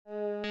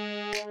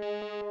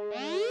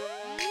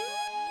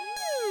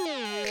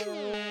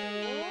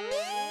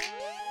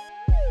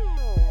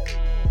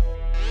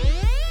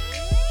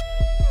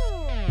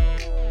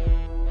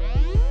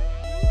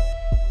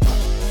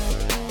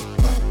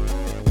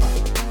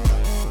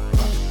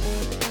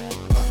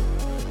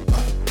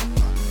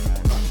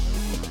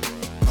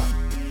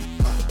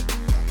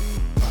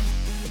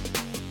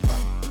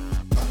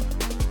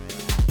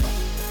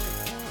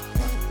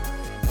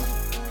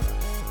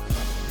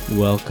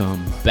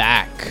Welcome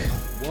back.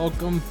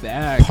 Welcome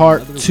back.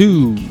 Part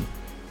 2.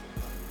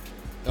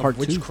 Part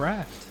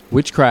Witchcraft.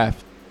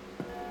 Witchcraft.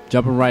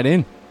 Jumping right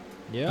in.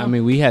 Yeah. I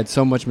mean, we had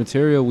so much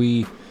material,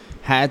 we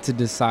had to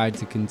decide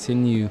to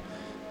continue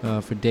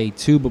for day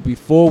 2. But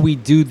before we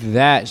do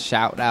that,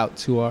 shout out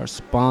to our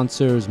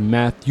sponsors,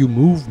 Matthew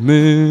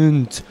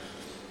Movement.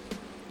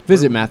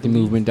 Visit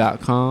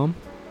MatthewMovement.com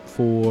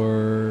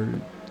for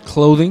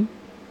clothing.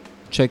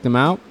 Check them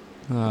out.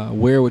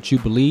 Wear what you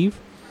believe.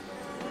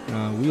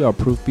 We are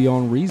proof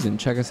beyond reason.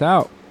 Check us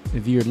out.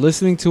 If you're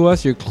listening to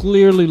us, you're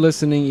clearly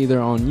listening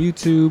either on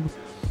YouTube,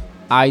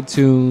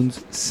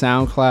 iTunes,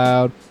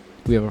 SoundCloud.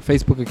 We have our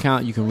Facebook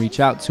account. You can reach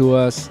out to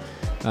us.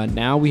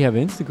 Now we have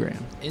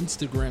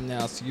Instagram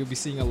now, so you'll be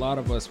seeing a lot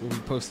of us. We'll be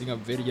posting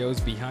up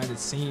videos behind the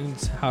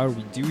scenes, how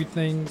we do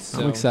things.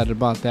 So. I'm excited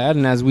about that.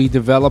 And as we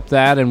develop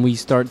that and we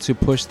start to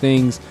push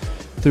things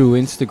through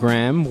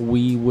Instagram,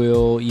 we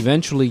will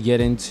eventually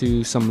get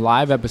into some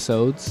live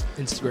episodes.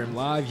 Instagram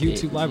Live,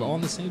 YouTube Live, all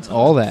in the same time.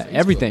 All that, Facebook.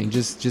 everything.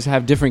 Just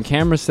have different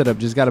cameras set up.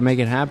 Just got to make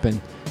it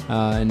happen.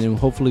 And then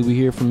hopefully we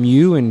hear from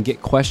you and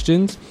get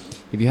questions.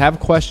 If you have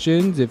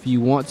questions, if you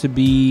want to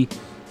be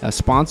a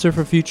sponsor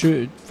for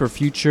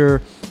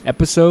future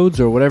episodes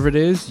or whatever it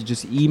is, you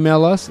just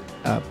email us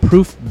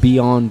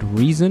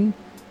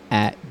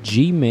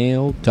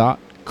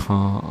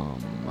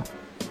proofbeyondreason@gmail.com.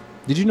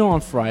 Did you know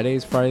on Friday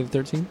is Friday the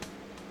 13th?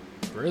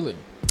 Really?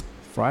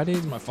 Friday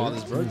is my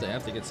father's birthday. I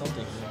have to get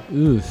something.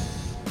 Oof.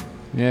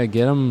 Yeah,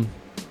 get him.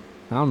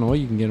 I don't know what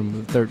you can get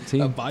him. The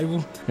 13th. A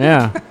Bible?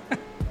 Yeah.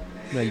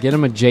 Get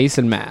him a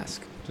Jason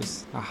mask.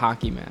 Just a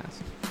hockey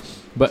mask.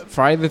 But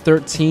Friday the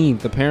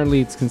 13th, apparently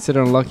it's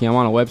considered unlucky. I'm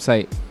on a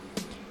website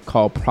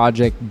called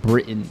Project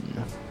Britain.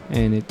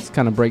 And it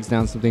kind of breaks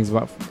down some things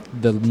about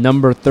the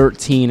number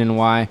 13 and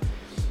why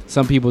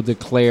some people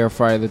declare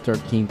Friday the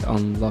 13th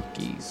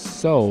unlucky.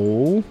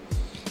 So,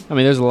 I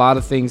mean, there's a lot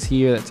of things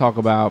here that talk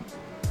about.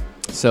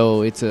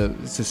 So it's a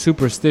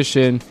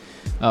superstition.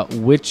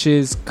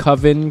 Witches'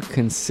 coven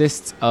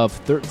consists of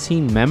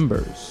 13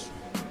 members.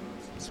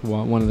 It's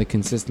one of the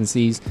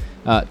consistencies.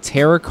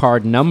 Tarot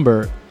card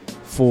number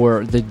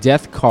for the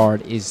death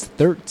card is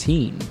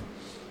 13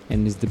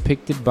 and is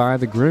depicted by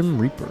the Grim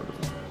Reaper.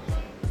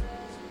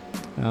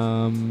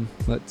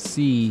 Let's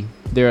see.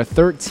 There are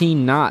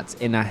 13 knots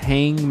in a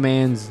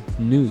hangman's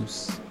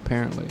noose,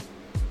 apparently,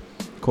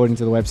 according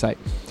to the website.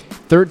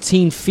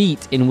 13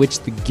 feet in which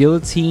the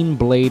guillotine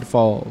blade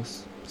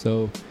falls.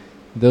 So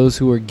those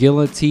who were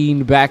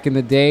guillotined back in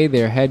the day,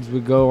 their heads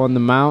would go on the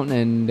mountain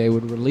and they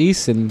would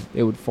release and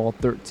it would fall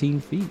 13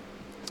 feet.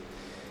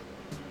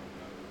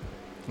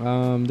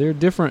 There are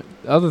different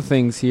other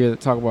things here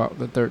that talk about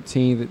the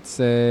 13th. It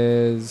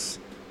says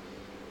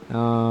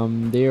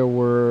there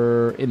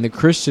were, in the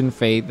Christian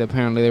faith,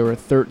 apparently there were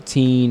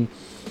 13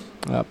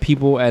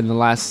 people at the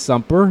Last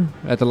Supper.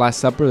 At the Last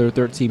Supper, there were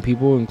 13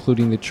 people,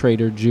 including the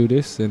traitor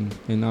Judas and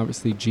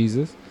obviously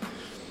Jesus.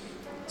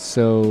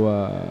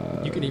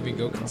 So you can even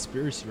go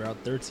conspiracy route.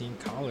 13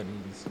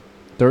 colonies.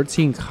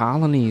 13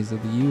 colonies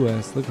of the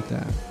U.S. Look at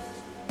that.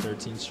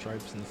 13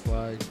 stripes in the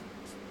flag.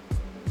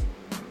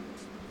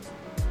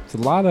 It's a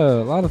lot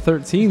of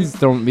 13s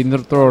thrown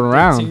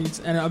around.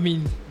 13s. And I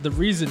mean, the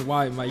reason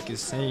why Mike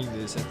is saying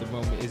this at the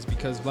moment is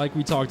because, like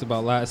we talked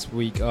about last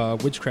week,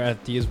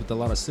 witchcraft deals with a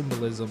lot of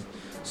symbolism.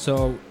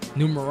 So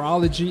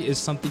numerology is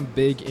something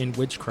big in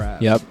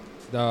witchcraft. Yep.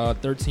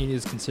 13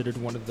 is considered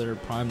one of their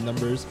prime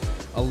numbers,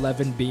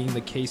 11 being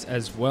the case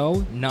as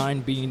well, 9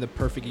 being the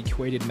perfect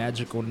equated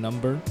magical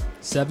number,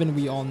 7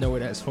 we all know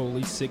it as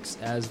holy, 6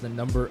 as the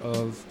number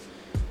of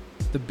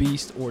the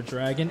beast or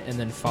dragon, and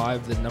then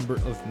 5 the number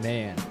of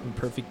man in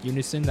perfect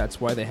unison.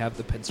 That's why they have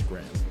the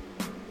pentagram.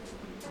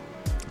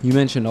 You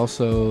mentioned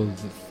also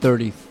the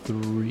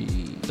 33.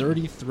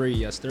 33,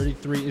 yes.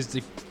 33 is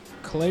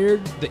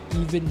declared the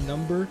even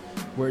number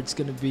where it's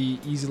going to be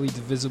easily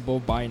divisible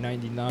by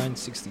 99,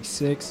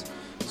 66.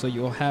 So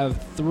you'll have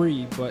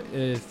 3, but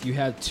if you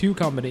have 2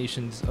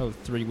 combinations of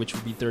 3, which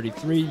would be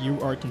 33, you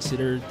are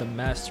considered the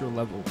master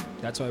level.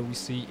 That's why we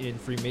see in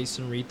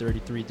Freemasonry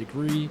 33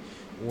 degree,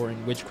 or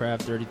in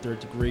witchcraft 33rd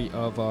degree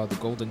of the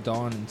Golden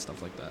Dawn and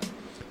stuff like that.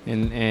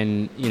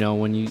 And you know,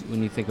 when you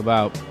talk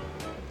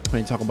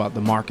about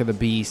the mark of the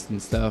beast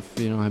and stuff,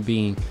 you know,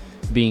 being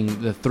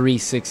the 3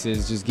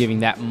 6s, just giving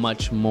that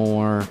much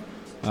more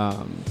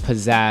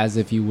pizzazz,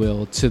 if you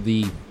will, to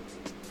the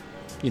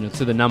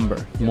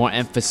number. Yeah. More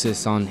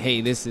emphasis on,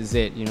 hey, this is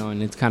it, you know,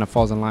 and it kind of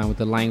falls in line with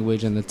the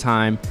language and the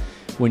time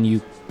when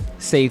you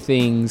say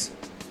things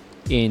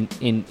in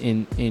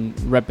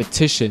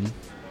repetition.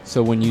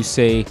 So when you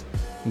say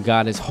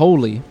God is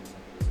holy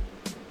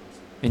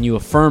and you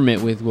affirm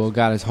it with, well,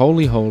 God is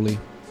holy, holy,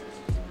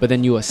 but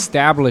then you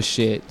establish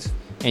it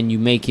and you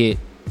make it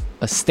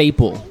a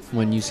staple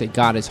when you say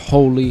God is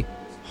holy,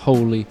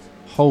 holy,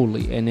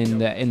 holy. And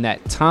in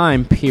that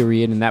time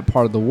period, in that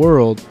part of the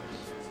world,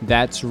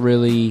 that's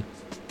really,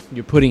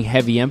 you're putting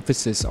heavy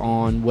emphasis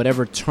on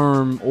whatever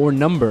term or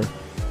number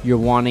you're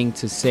wanting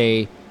to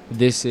say,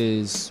 this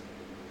is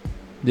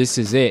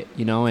it,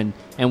 you know. And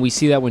we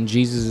see that when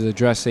Jesus is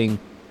addressing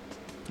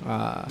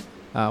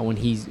when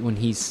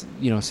he's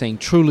saying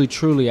truly,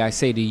 truly, I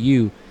say to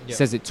you. He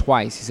says it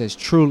twice. He says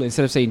truly,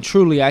 instead of saying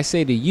truly, I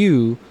say to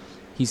you,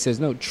 he says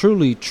no,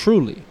 truly,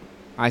 truly,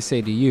 I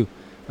say to you.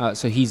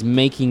 So he's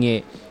making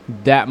it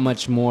that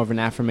much more of an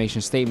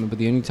affirmation statement. But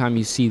the only time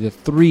you see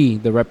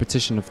the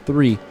repetition of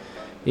 3,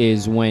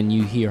 is when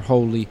you hear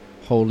holy,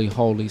 holy,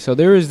 holy. So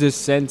there is this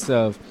sense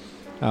of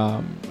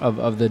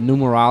the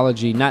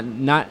numerology,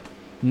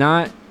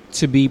 not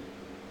to be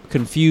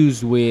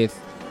confused with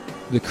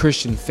the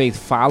Christian faith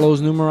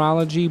follows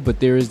numerology, but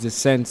there is this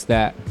sense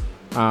that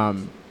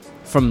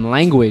from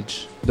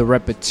language, the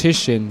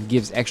repetition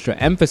gives extra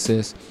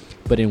emphasis.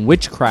 But in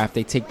witchcraft,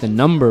 they take the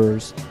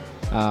numbers,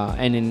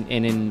 and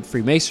in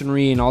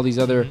Freemasonry and all these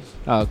other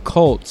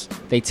cults,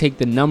 they take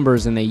the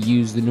numbers and they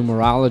use the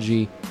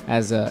numerology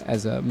as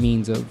a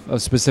means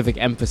of specific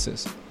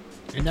emphasis.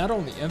 And not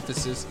only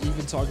emphasis,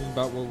 even talking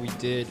about what we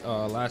did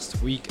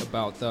last week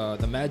about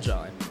the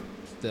Magi,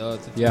 the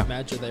three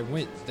Magi that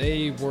went,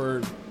 they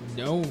were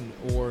known,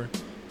 or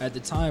at the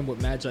time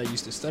what Magi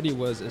used to study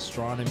was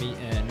astronomy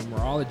and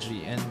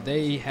numerology, and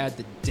they had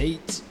the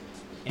date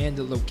and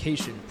the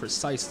location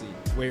precisely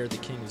where the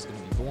king was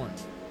going to be born.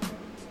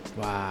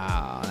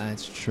 Wow,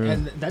 that's true.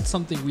 And that's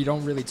something we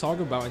don't really talk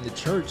about in the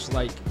church.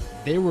 Like,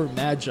 they were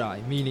Magi,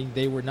 meaning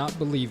they were not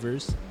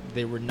believers.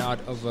 They were not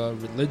of a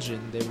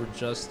religion. They were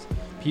just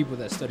people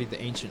that studied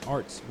the ancient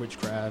arts,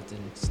 witchcraft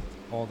and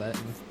all that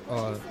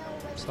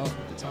stuff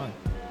at the time.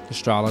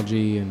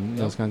 Astrology and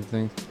those kinds of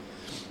things.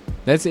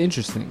 That's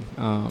interesting.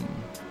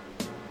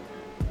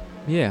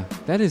 Yeah,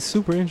 that is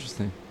super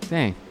interesting.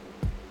 Dang.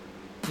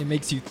 It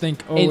makes you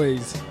think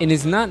always. And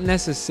it's not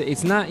necessary.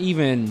 It's not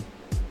even,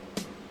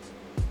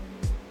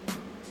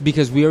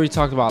 because we already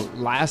talked about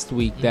last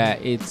week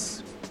that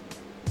it's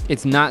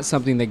not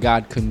something that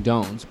God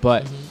condones.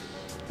 But,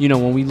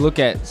 when we look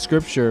at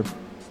Scripture,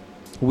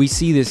 we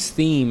see this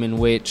theme in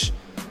which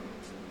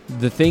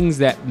the things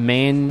that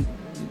man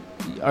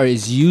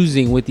is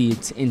using with the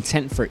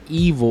intent for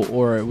evil,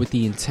 or with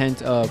the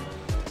intent of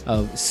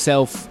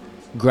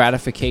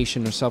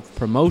self-gratification or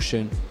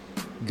self-promotion,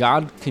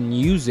 God can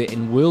use it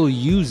and will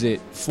use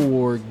it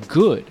for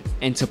good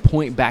and to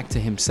point back to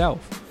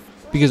himself,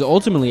 because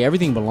ultimately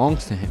everything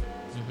belongs to him.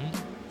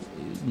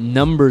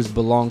 Numbers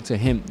belong to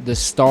him. The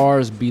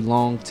stars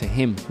belong to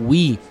him.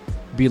 We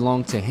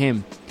belong to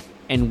him,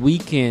 and we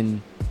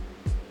can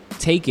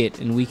take it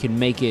and we can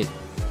make it,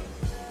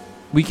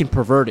 we can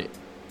pervert it.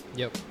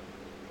 Yep.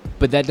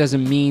 But that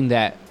doesn't mean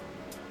that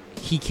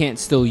he can't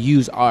still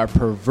use our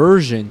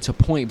perversion to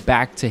point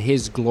back to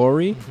his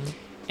glory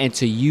and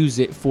to use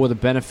it for the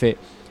benefit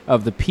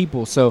of the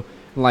people. So,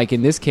 like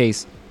in this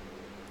case,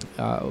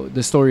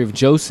 the story of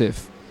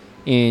Joseph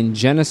in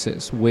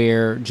Genesis,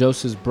 where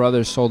Joseph's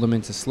brothers sold him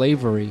into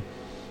slavery,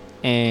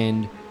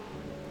 and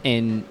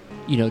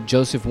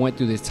Joseph went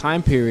through this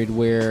time period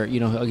where,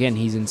 again,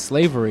 he's in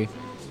slavery,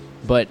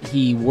 but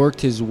he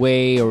worked his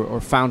way or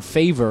found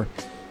favor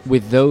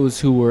with those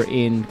who were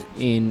in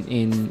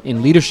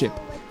leadership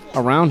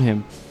around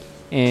him,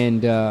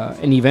 and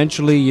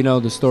eventually,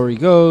 the story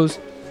goes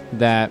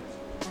that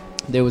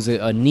there was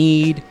a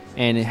need,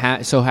 and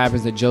it so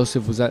happens that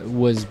Joseph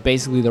was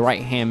basically the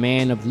right hand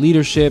man of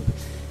leadership,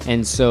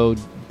 and so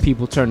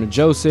people turn to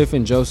Joseph,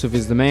 and Joseph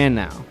is the man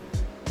now.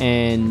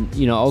 And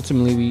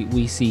ultimately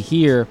we see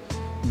here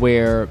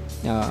where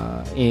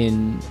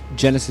in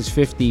Genesis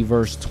 50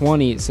 verse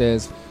 20 it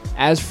says,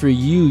 "As for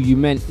you, you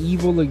meant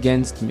evil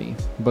against me,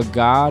 but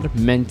God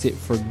meant it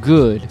for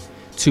good,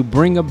 to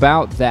bring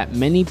about that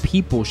many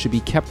people should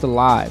be kept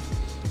alive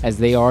as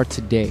they are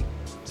today.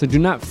 So do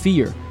not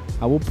fear,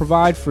 I will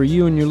provide for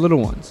you and your little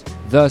ones."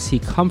 Thus he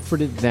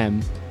comforted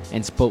them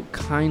and spoke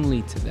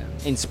kindly to them.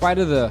 In spite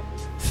of the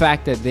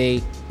fact that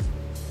they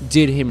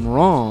did him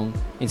wrong,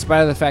 in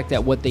spite of the fact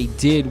that what they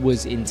did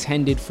was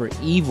intended for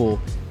evil,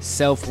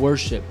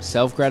 self-worship,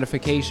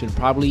 self-gratification,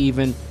 probably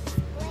even,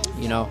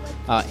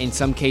 in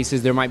some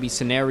cases there might be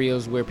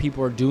scenarios where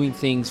people are doing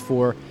things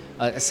for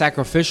a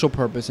sacrificial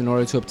purpose in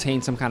order to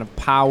obtain some kind of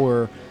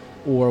power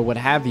or what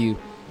have you.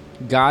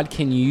 God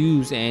can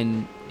use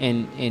and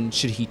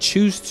should he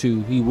choose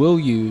to, he will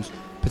use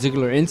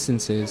particular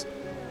instances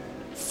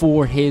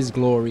for his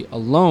glory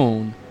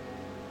alone,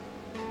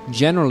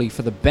 generally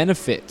for the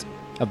benefit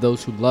of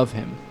those who love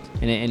him.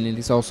 And it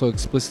is also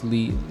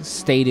explicitly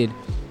stated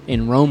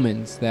in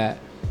Romans that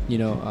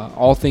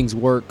all things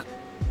work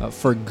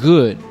for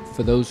good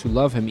for those who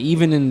love him,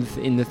 even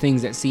in the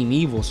things that seem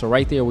evil. So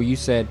right there where you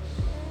said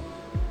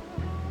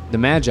the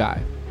Magi,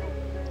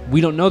 we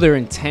don't know their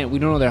intent, we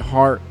don't know their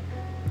heart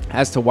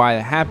as to why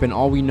it happened.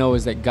 All we know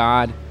is that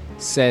God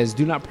says,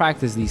 do not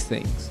practice these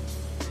things.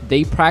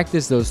 They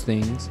practice those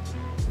things,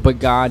 but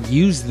God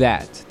used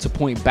that to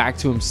point back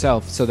to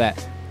himself, so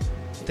that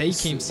they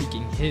came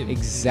seeking him.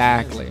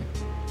 Exactly.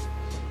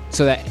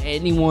 So that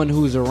anyone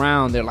who's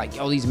around, they're like,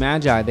 these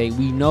Magi,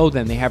 we know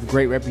them, they have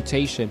great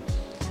reputation.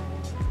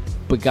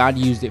 But God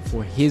used it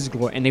for his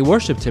glory, and they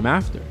worshipped him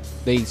after.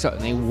 They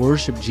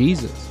worshiped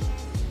Jesus.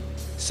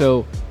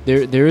 So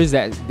there is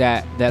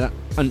that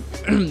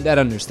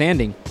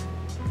understanding.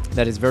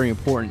 that is very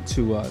important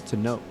to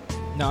note.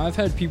 Now, I've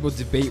had people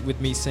debate with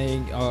me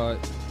saying,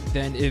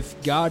 then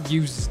if God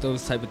uses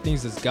those type of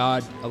things, does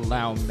God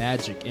allow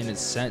magic in a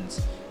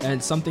sense?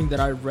 And something that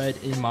I read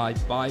in my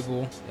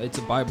Bible, it's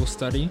a Bible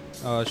study.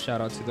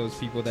 Shout out to those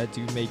people that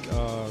do make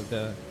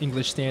the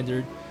English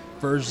Standard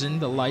Version,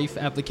 the Life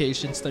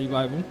Application Study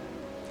Bible.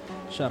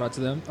 Shout out to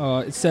them.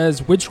 It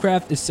says,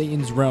 witchcraft is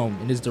Satan's realm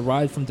and is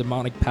derived from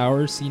demonic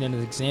power, seen as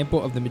an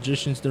example of the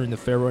magicians during the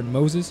Pharaoh and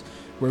Moses,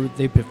 where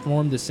they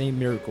performed the same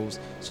miracles.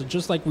 So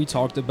just like we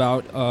talked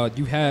about,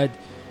 you had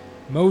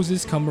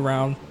Moses come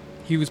around.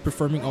 He was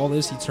performing all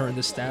this. He turned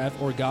the staff,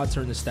 or God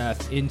turned the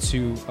staff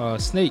into a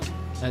snake.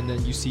 And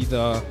then you see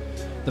the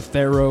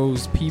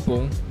Pharaoh's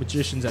people,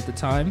 magicians at the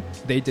time,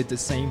 they did the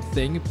same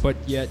thing. But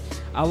yet,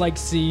 I like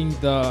seeing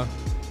the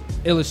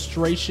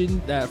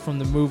illustration that from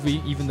the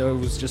movie, even though it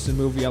was just a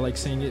movie, I like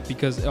seeing it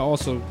because it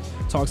also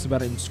talks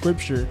about it in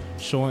scripture,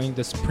 showing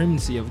the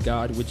supremacy of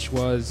God, which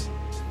was,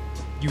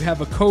 you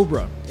have a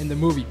cobra in the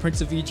movie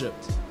Prince of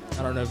Egypt.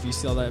 I don't know if you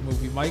saw that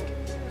movie, Mike.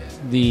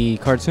 The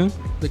cartoon?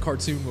 The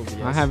cartoon movie,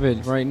 yes. I have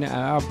it right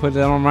now. I'll put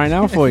that on right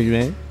now for you,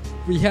 man.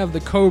 We have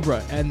the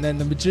cobra, and then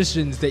the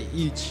magicians, they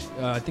each,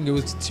 I think it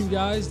was 2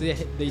 guys, they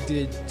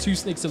did 2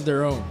 snakes of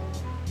their own.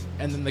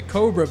 And then the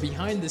cobra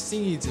behind the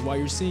scenes, while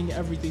you're seeing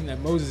everything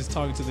that Moses is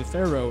talking to the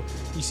Pharaoh,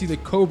 you see the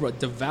cobra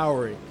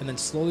devour it and then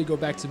slowly go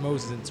back to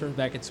Moses and turn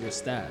back into a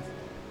staff.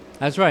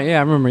 That's right. Yeah,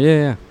 I remember.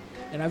 Yeah.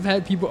 And I've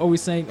had people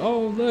always saying,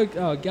 oh, look,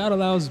 God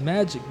allows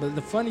magic. But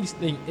the funniest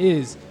thing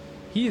is,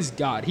 he is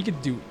God. He could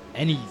do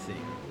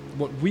anything.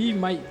 What we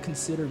might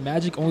consider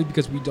magic only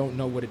because we don't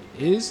know what it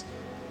is,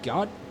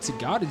 God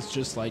is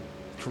just like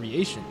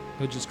creation.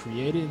 He'll just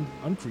create it and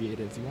uncreate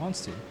it if he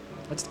wants to.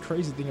 That's the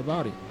crazy thing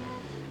about it.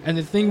 And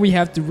the thing we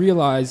have to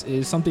realize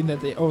is something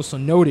that they also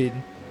noted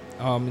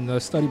in the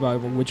study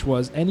Bible, which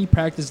was any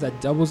practice that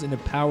doubles in a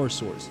power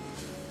source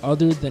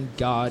other than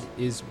God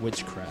is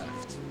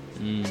witchcraft.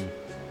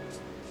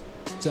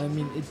 So, I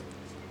mean,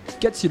 it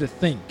gets you to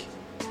think.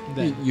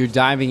 That You're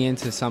diving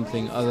into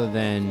something other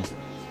than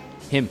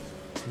him.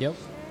 Yep.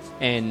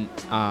 And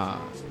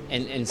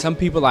some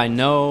people I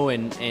know,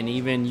 and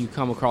even you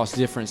come across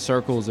different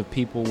circles of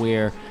people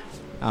where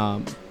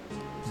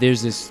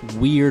there's this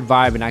weird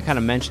vibe, and I kind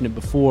of mentioned it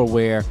before,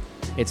 where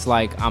it's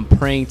like I'm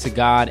praying to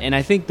God, and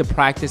I think the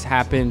practice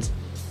happens,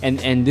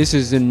 and this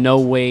is in no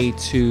way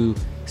to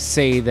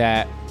say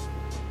that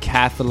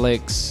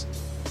Catholics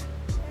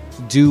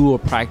do or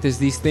practice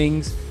these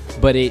things,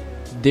 but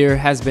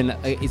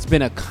it's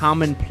been a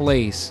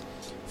commonplace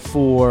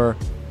for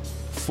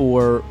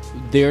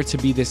there to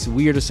be this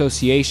weird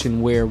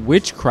association where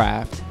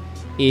witchcraft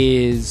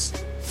is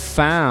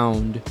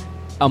found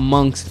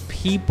amongst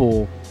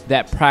people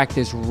that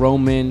practice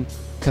Roman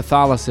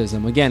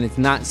Catholicism. Again, it's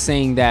not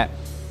saying that,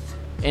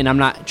 and I'm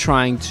not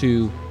trying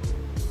to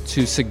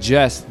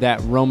suggest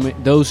that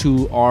those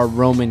who are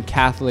Roman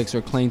Catholics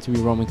or claim to be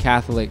Roman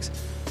Catholics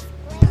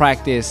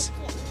practice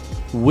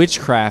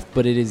witchcraft,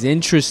 but it is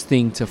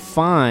interesting to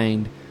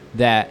find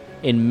that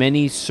in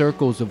many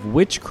circles of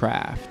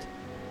witchcraft,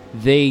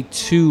 they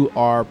too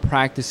are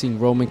practicing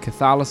Roman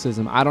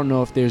Catholicism. I don't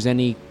know if there's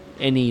any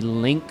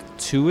link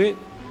to it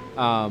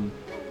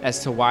as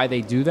to why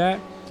they do that.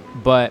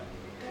 But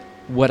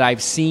what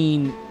I've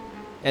seen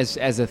as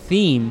a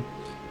theme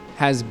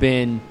has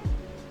been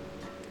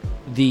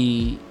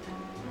the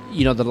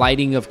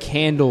lighting of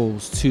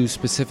candles to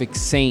specific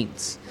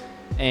saints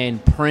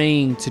and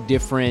praying to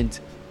different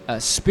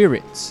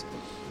spirits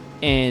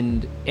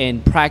and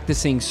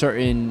practicing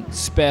certain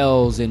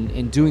spells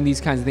and doing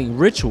these kinds of things,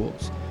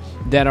 rituals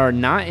that are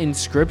not in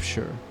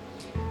scripture,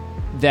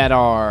 that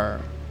are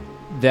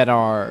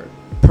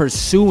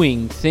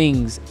pursuing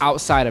things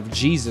outside of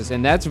Jesus.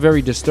 And that's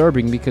very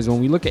disturbing, because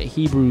when we look at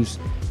Hebrews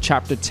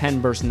chapter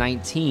 10 verse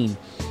 19,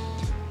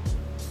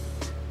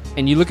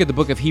 and you look at the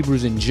book of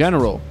Hebrews in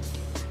general,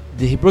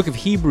 the book of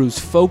Hebrews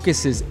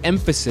focuses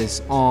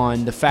emphasis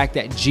on the fact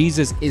that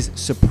Jesus is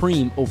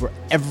supreme over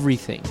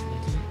everything.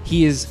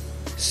 He is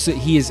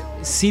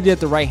seated at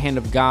the right hand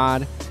of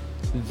God.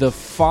 The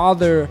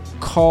Father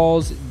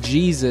calls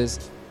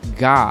Jesus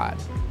God.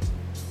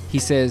 He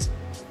says,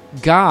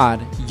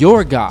 God,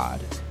 your God,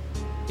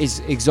 is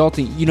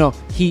exalting.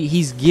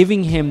 He's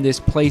giving him this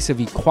place of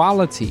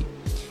equality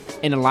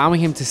and allowing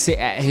him to sit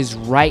at his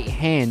right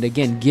hand.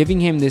 Again, giving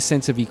him this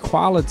sense of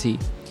equality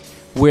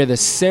where the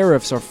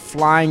seraphs are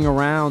flying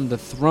around the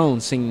throne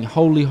singing,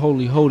 holy,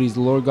 holy, holy is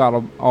the Lord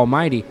God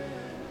Almighty,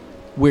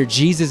 where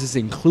Jesus is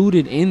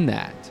included in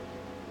that,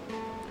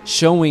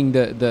 showing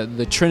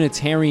the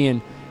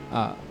Trinitarian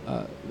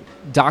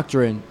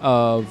doctrine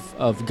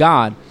of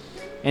God.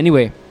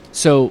 Anyway,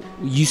 so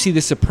you see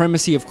the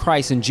supremacy of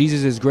Christ, and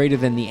Jesus is greater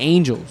than the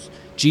angels.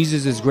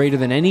 Jesus is greater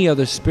than any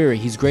other spirit.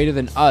 He's greater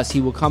than us.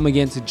 He will come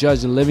again to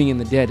judge the living and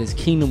the dead. His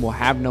kingdom will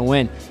have no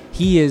end.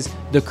 He is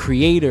the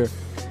creator,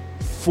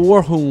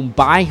 for whom,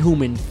 by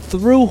whom, and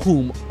through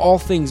whom all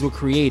things were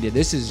created.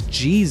 This is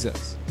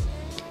Jesus.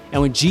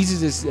 And when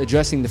Jesus is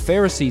addressing the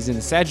Pharisees and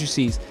the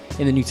Sadducees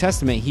in the New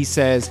Testament, he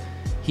says,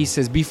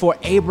 before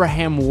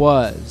Abraham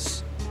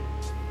was,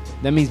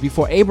 That means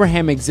before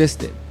Abraham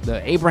existed,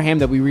 the Abraham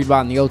that we read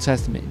about in the Old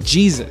Testament,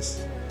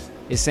 Jesus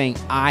is saying,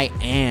 I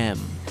am.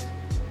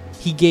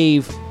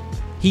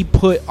 He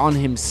put on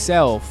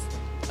himself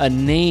a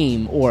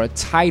name or a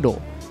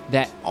title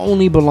that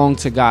only belonged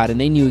to God, and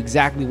they knew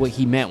exactly what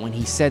he meant when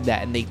he said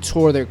that, and they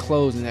tore their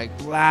clothes and they're like,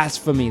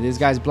 blasphemy, this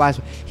guy's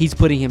blasphemy. He's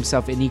putting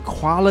himself in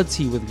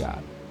equality with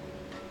God.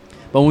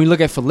 But when we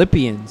look at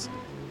Philippians,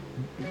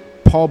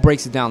 Paul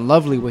breaks it down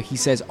lovely where he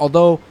says,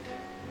 although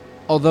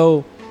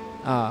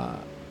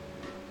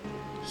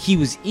he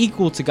was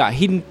equal to God,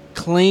 he didn't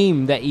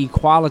claim that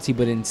equality,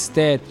 but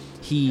instead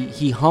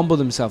he humbled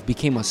himself,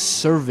 became a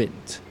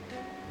servant.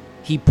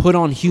 He put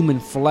on human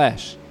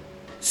flesh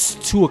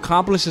to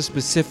accomplish a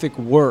specific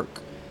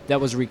work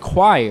that was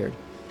required,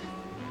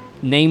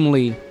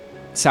 namely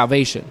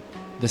salvation,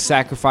 the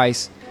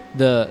sacrifice,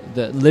 the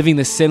living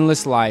the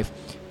sinless life,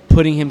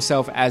 putting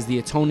himself as the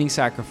atoning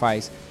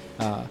sacrifice,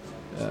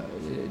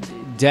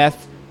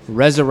 death,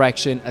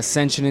 resurrection,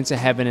 ascension into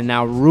heaven, and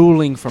now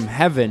ruling from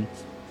heaven.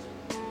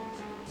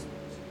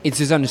 It's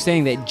this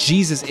understanding that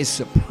Jesus is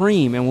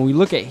supreme. And when we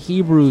look at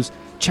Hebrews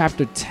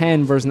chapter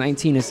 10, verse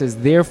 19, it says,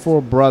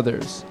 therefore,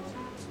 brothers,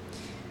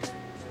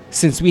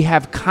 since we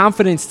have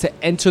confidence to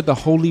enter the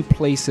holy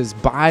places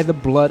by the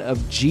blood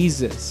of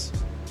Jesus,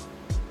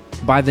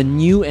 by the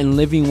new and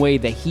living way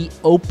that he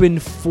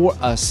opened for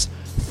us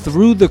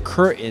through the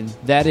curtain,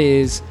 that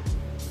is,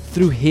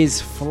 through his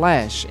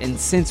flesh. And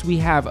since we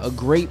have a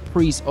great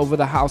priest over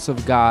the house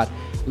of God,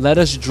 let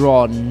us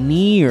draw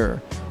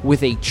near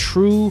with a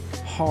true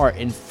heart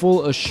and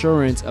full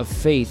assurance of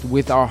faith,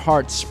 with our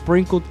hearts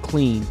sprinkled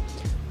clean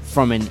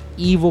from an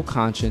evil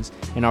conscience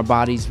and our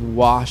bodies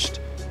washed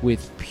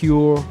with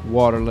pure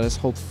water. Let us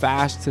hold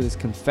fast to this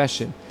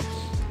confession.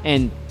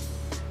 And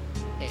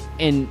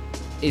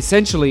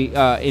essentially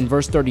in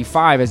verse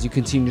 35, as you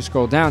continue to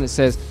scroll down, it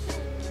says,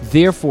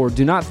 therefore,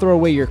 do not throw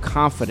away your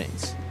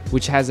confidence,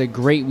 which has a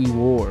great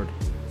reward,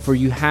 for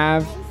you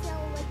have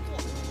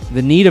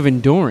the need of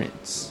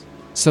endurance,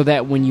 so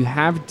that when you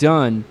have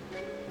done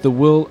the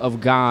will of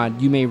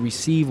God, you may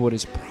receive what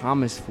is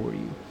promised for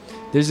you.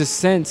 There's a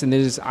sense and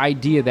there's this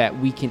idea that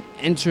we can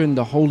enter in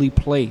the holy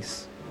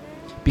place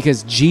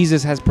because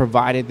Jesus has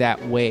provided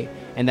that way,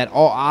 and that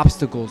all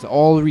obstacles,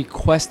 all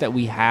requests that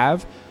we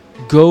have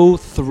go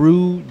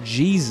through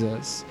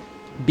Jesus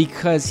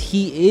because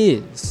he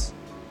is.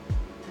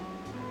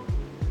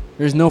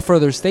 There's no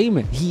further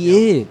statement.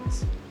 He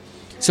is.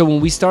 So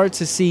when we start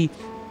to see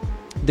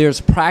there's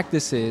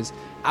practices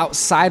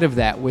outside of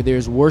that, where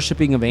there's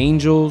worshiping of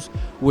angels,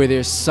 where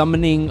there's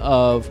summoning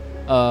of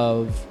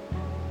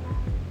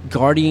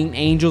guardian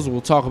angels,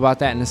 we'll talk about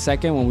that in a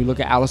second when we look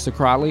at Aleister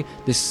Crowley,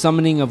 the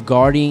summoning of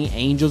guardian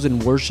angels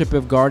and worship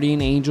of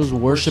guardian angels,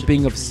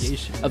 worshiping of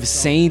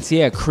saints,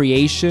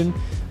 creation.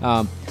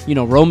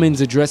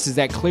 Romans addresses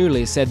that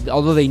clearly. It said,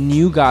 although they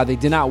knew God, they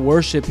did not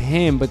worship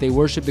him, but they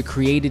worshiped the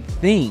created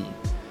thing.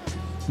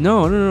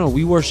 No.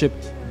 We worship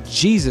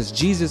Jesus.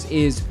 Jesus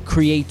is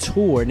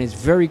creator, and it's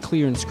very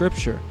clear in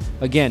Scripture.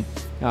 Again,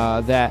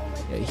 that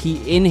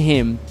he, in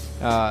him,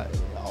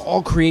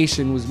 all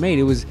creation was made.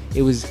 It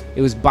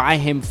was by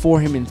him,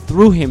 for him, and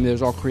through him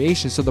there's all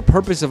creation. So the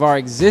purpose of our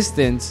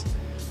existence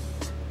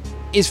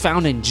is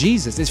found in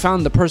Jesus. It's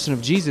found in the person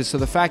of Jesus. So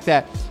the fact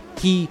that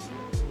he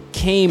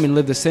came and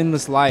lived a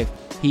sinless life,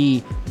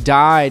 he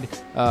died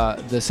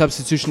the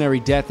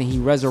substitutionary death, and he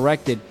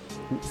resurrected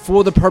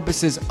for the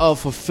purposes of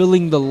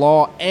fulfilling the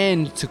law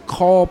and to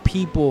call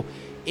people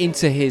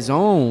into his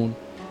own,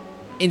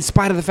 in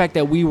spite of the fact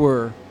that we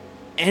were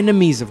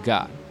enemies of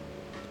God.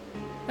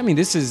 I mean,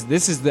 this is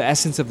the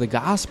essence of the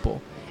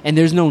gospel, and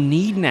there's no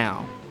need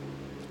now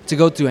to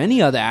go through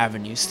any other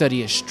avenue.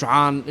 Study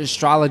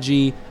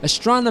astrology.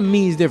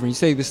 Astronomy is different. You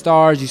study the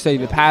stars, you study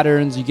the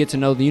patterns, you get to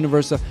know the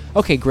universe.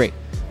 Okay, great.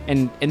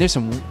 And there's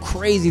some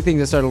crazy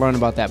things I started to learn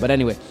about that. But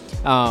anyway,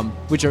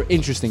 which are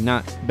interesting,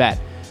 not bad.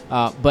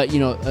 But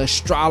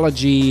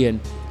astrology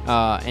and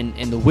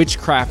the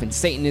witchcraft and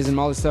Satanism,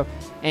 all this stuff.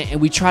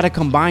 And we try to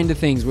combine the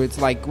things where it's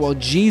like, well,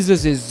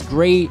 Jesus is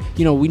great.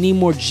 We need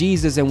more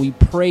Jesus, and we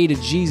pray to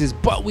Jesus,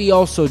 but we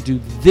also do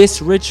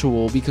this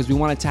ritual because we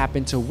want to tap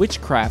into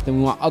witchcraft and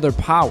we want other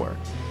power.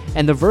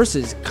 And the verse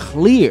is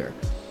clear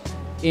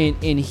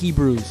in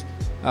Hebrews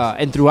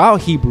and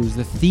throughout Hebrews,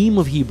 the theme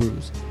of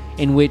Hebrews,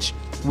 in which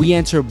we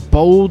enter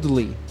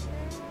boldly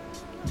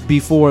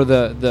before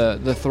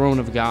the throne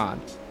of God.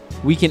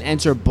 We can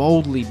enter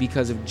boldly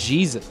because of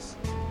Jesus.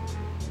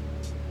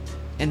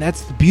 And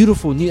that's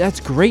beautiful news. That's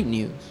great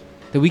news.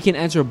 That we can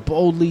enter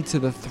boldly to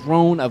the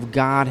throne of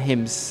God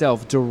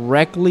himself,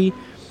 directly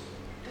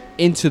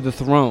into the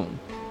throne.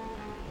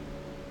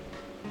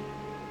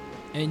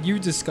 And you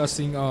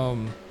discussing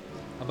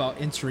about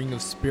entering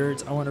of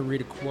spirits, I want to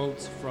read a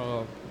quote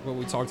from what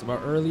we talked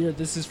about earlier.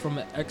 This is from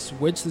an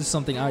ex-witch. This is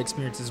something I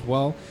experienced as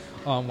well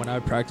when I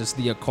practiced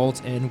the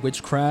occult and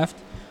witchcraft.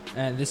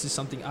 And this is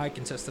something I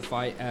can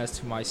testify as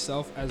to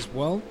myself as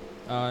well.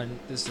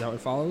 This is how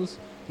it follows.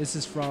 This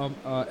is from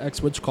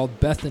ex-witch called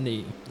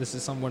Bethany. This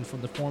is someone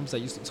from the forums I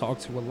used to talk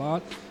to a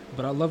lot.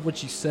 But I love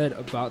what you said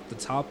about the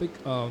topic.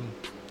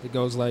 It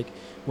goes like,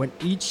 when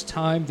each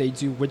time they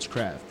do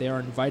witchcraft, they are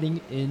inviting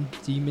in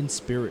demon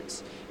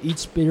spirits. Each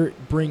spirit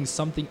brings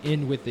something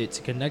in with it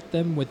to connect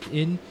them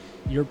within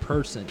your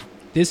person.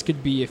 This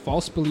could be a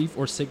false belief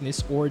or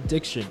sickness or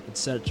addiction,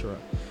 etc.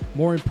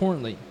 More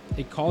importantly,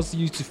 it causes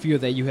you to feel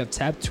that you have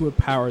tapped to a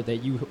power that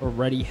you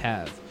already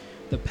have,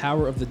 the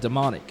power of the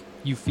demonic.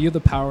 You feel the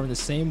power in the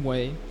same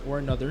way or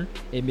another.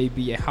 It may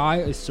be a high,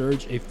 a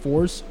surge, a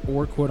force,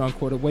 or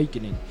quote-unquote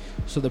awakening.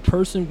 So the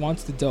person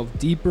wants to delve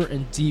deeper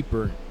and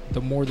deeper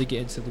the more they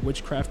get into the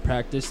witchcraft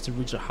practice to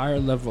reach a higher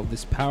level of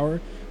this power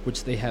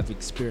which they have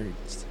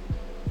experienced.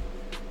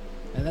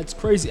 And that's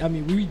crazy. I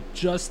mean, we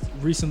just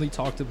recently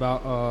talked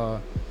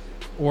about,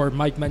 or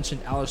Mike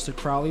mentioned Aleister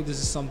Crowley. This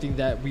is something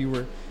that we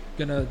were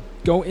going to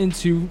go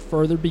into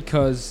further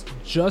because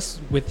just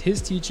with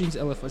his teachings,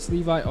 LFS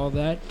Levi, all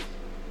that,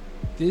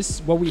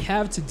 what we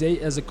have today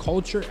as a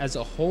culture as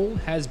a whole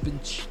has been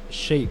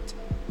shaped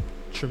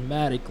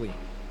dramatically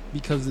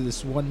because of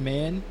this one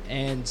man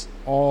and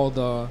all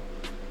the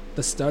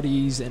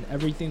studies and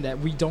everything that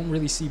we don't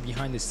really see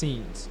behind the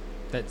scenes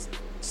that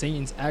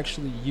Satan's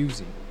actually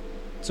using.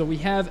 So we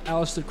have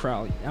Aleister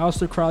Crowley.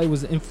 Aleister Crowley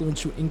was an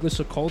influential English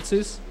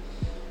occultist.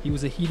 He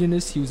was a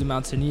hedonist. He was a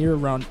mountaineer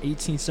around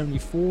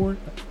 1874 or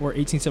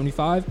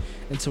 1875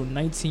 until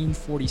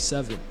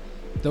 1947.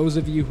 Those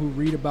of you who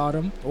read about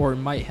him or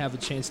might have a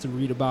chance to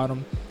read about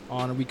him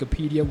on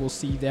Wikipedia will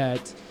see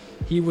that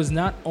he was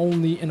not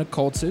only an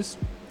occultist,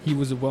 he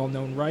was a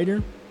well-known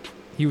writer.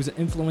 He was an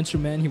influential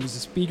man. He was a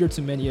speaker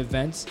to many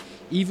events.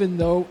 Even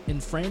though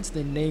in France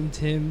they named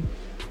him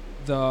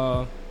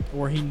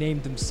he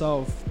named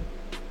himself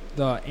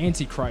the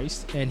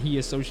Antichrist, and he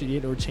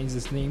associated or changed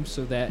his name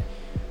so that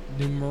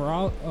through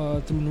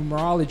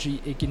numerology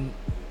it can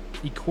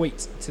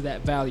equate to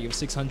that value of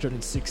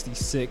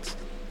 666.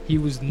 He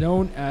was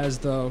known as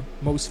the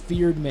most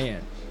feared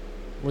man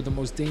or the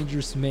most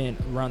dangerous man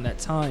around that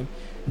time,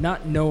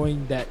 not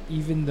knowing that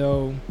even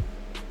though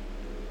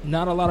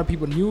not a lot of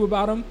people knew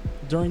about him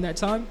during that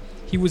time,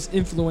 he was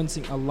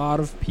influencing a lot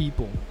of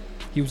people.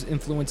 He was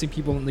influencing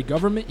people in the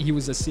government. He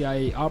was a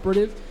CIA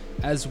operative,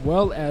 as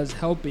well as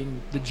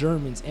helping the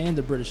Germans and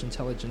the British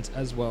intelligence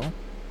as well.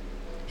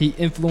 He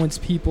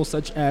influenced people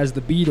such as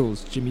the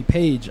Beatles, Jimmy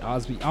Page,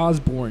 Ozzy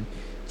Osbourne,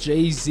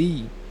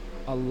 Jay-Z,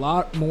 a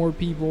lot more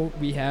people.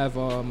 We have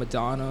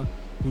Madonna,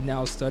 who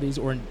now studies,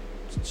 or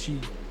she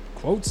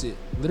quotes it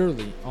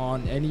literally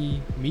on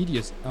any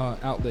media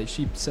outlet.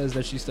 She says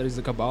that she studies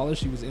the Kabbalah.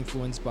 She was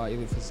influenced by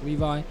Eliphas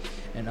Levi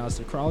and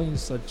Aleister Crowley and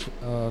such.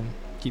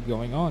 Keep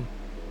going on.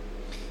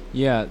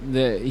 Yeah,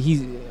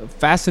 he's a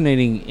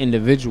fascinating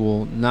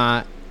individual.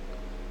 Not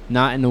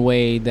in a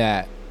way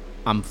that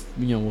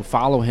will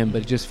follow him,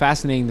 but just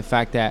fascinating the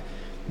fact that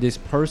this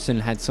person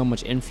had so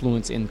much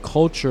influence in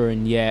culture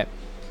and yet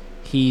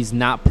he's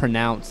not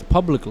pronounced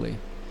publicly.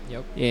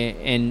 Yep.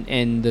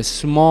 And the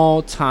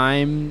small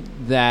time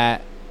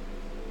that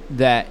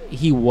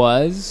he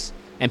was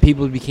and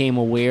people became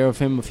aware of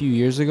him a few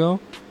years ago,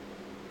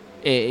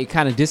 it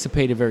kind of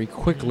dissipated very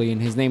quickly,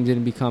 and his name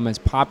didn't become as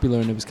popular,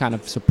 and it was kind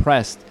of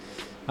suppressed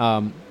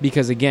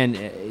because,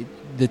 again,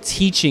 the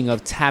teaching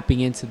of tapping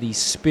into these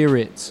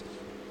spirits,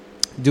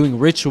 doing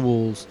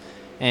rituals,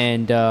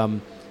 and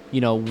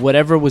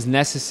whatever was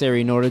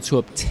necessary in order to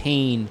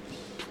obtain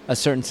a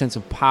certain sense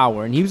of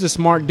power. And he was a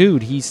smart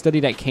dude. He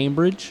studied at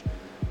Cambridge,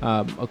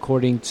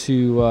 according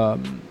to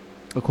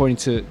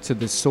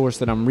the source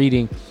that I'm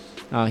reading.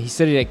 He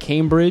studied at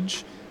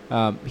Cambridge.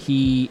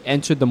 He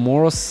entered the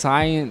moral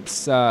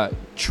science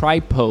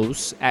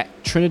tripos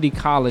at Trinity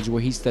College,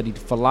 where he studied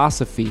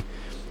philosophy,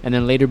 and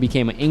then later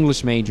became an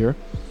English major.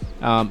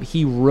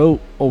 He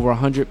wrote over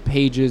 100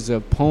 pages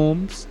of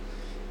poems,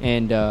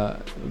 and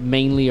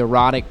mainly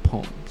erotic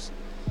poems.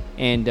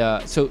 And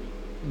so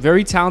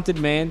very talented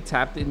man,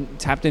 tapped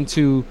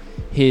into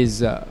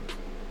his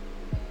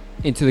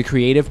into the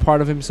creative part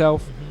of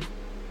himself.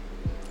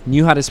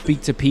 Knew how to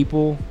speak to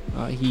people.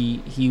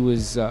 He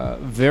was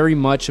very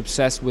much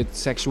obsessed with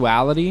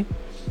sexuality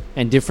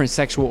and different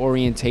sexual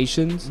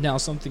orientations. Now,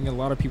 something a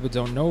lot of people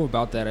don't know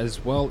about that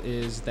as well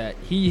is that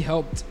he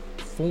helped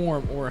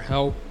form or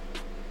help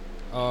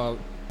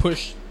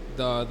push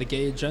the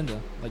gay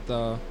agenda, like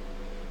the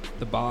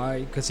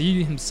bi, because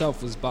he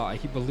himself was bi.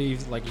 He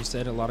believed, like you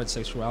said, a lot of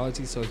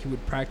sexuality, so he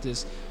would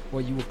practice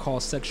what you would call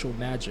sexual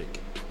magic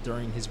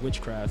during his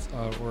witchcraft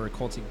or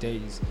occultic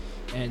days.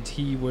 And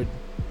you would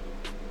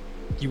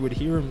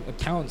hear him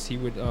accounts. He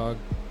would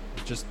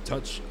just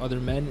touch other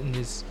men in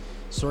his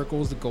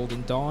circles, the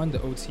Golden Dawn,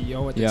 the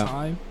OTO at the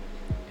time.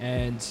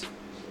 And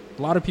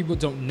a lot of people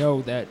don't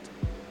know that,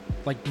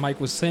 like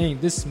Mike was saying,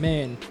 this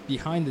man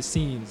behind the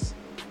scenes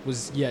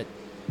was yet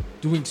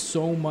doing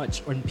so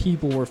much, and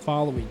people were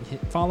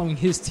following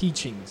his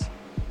teachings,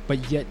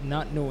 but yet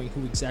not knowing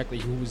who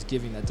was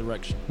giving that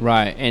direction.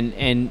 Right.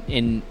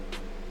 And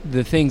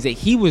the things that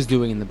he was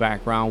doing in the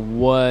background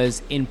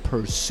was in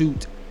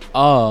pursuit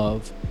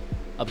of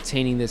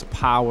obtaining this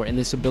power and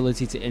this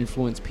ability to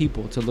influence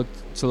people, to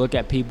look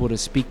at people, to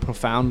speak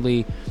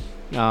profoundly.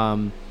 He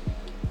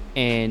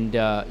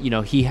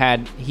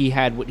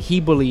had what he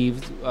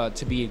believed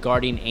to be a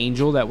guardian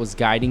angel that was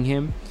guiding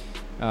him.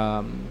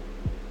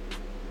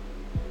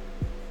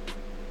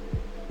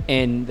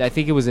 And I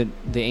think it was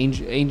the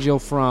angel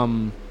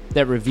from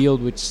that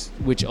revealed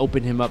which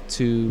opened him up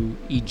to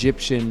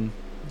Egyptian.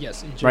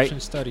 Yes, Egyptian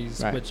right?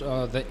 studies, right. which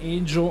the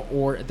angel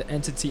or the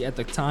entity at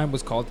the time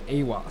was called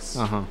Awas.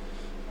 Uh-huh.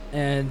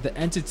 And the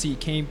entity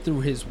came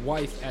through his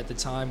wife at the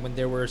time when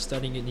they were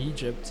studying in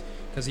Egypt,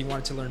 because he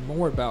wanted to learn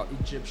more about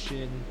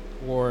Egyptian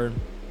or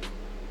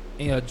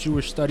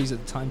Jewish studies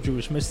at the time,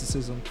 Jewish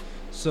mysticism.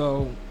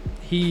 So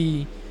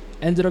he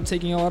ended up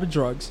taking a lot of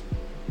drugs,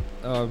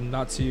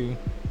 not to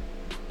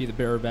be the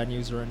bearer of bad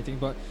news or anything,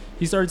 but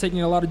he started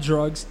taking a lot of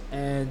drugs,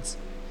 and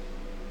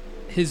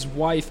his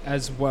wife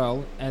as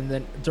well. And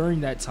then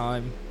during that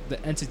time,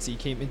 the entity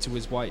came into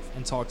his wife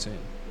and talked to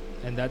him,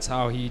 and that's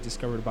how he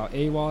discovered about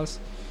Awas.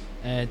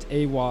 And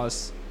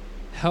Awas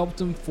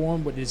helped him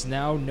form what is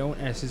now known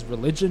as his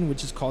religion,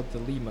 which is called the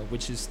Lima,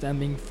 which is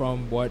stemming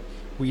from what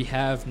we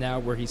have now,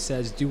 where he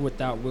says, "Do what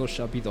thou wilt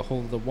shall be the whole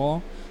of the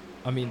law."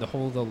 The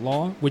whole of the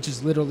law, which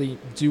is literally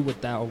do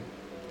what thou,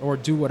 or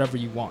do whatever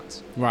you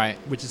want. Right.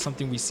 Which is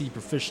something we see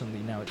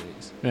proficiently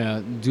nowadays.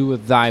 Yeah, do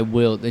what thy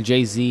will. The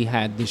Jay-Z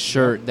had this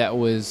shirt that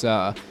was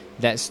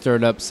that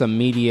stirred up some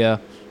media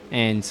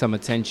and some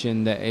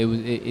attention. That it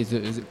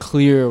was a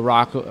clear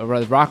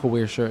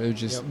Rockaware shirt. It was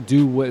just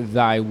do what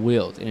thy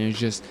wilt, and it was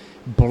just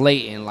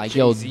blatant. Like,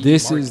 Jay-Z, yo,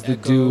 this Mark is the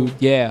Echo. dude.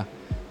 Yeah,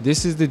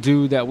 this is the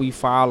dude that we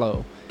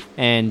follow,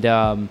 and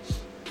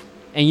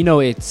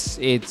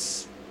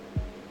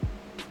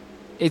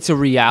it's a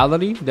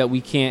reality that we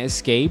can't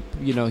escape.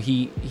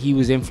 He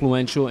was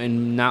influential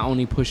in not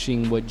only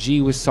pushing what G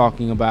was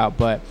talking about,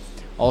 but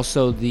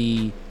also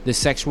the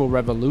sexual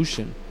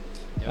revolution.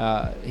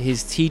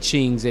 His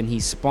teachings, and he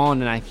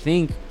spawned, and I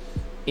think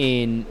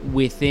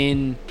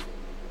within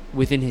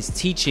his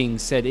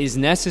teachings said is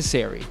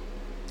necessary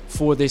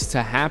for this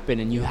to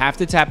happen, and you have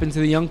to tap into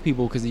the young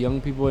people, because the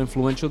young people are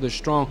influential, they're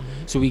strong.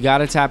 Mm-hmm. So we got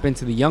to tap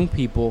into the young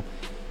people.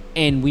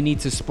 And we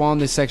need to spawn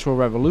this sexual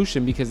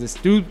revolution, because it's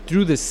through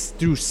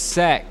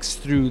sex,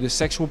 through the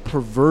sexual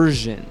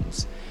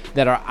perversions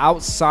that are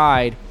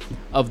outside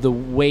of the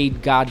way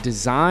God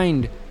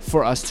designed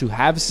for us to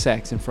have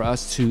sex and for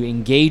us to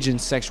engage in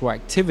sexual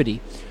activity.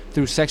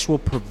 Through sexual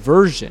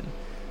perversion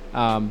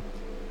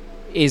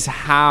is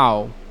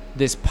how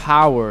this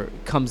power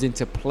comes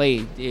into play,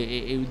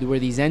 where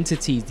these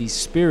entities, these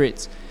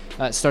spirits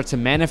start to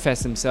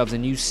manifest themselves.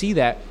 And you see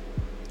that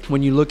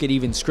when you look at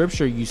even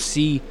scripture. You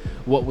see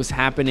what was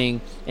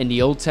happening in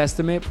the Old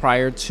Testament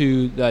prior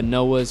to the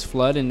Noah's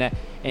flood,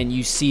 and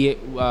you see it.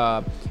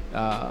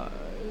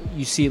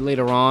 You see it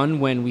later on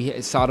when we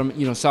had Sodom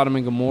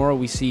and Gomorrah.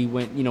 We see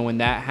when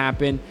that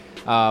happened,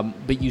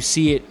 but you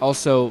see it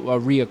also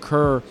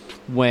reoccur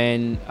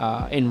when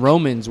in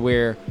Romans,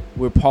 where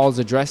Paul's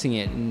addressing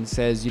it and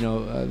says,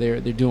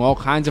 they're doing all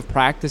kinds of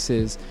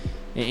practices,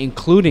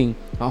 including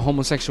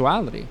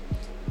homosexuality,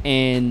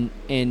 and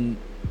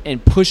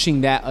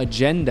pushing that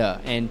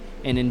agenda and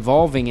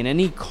involving in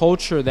any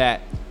culture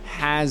that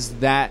has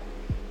that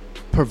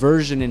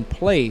perversion in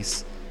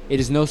place. It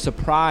is no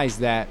surprise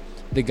that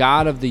the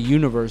God of the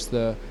universe,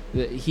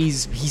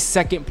 he's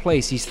second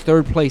place, he's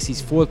third place,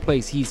 he's fourth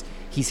place,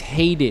 he's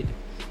hated,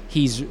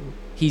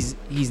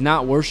 he's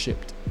not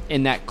worshipped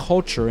in that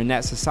culture, in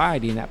that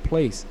society, in that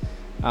place.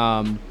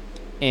 And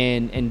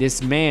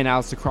this man,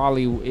 Aleister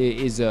Crowley,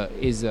 is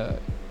a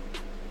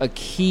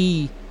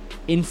key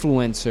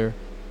influencer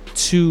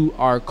to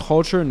our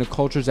culture and the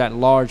cultures at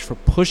large, for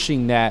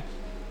pushing that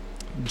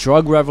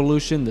drug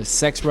revolution, the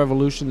sex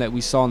revolution that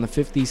we saw in the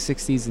 50s,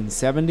 60s, and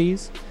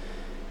 70s.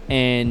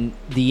 And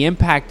the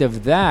impact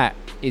of that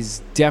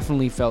is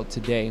definitely felt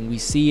today. And we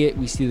see it.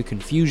 We see the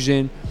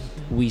confusion.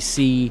 We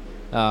see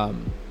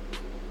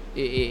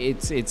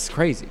it's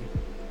crazy.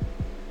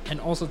 And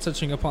also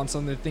touching upon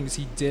some of the things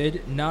he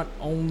did, not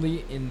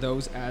only in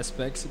those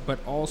aspects,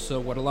 but also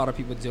what a lot of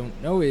people don't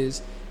know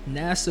is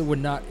NASA would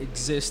not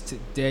exist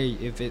today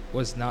if it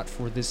was not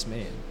for this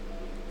man.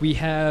 We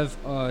have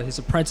his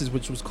apprentice,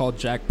 which was called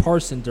Jack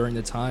Parson during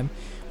the time,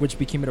 which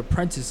became an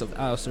apprentice of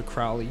Aleister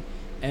Crowley.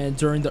 And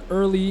during the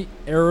early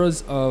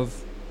eras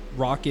of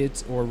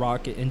rockets or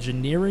rocket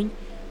engineering,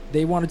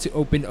 they wanted to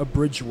open a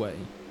bridgeway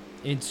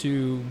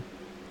into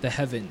the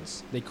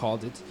heavens, they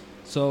called it.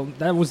 So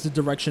that was the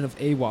direction of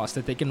Awas,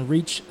 that they can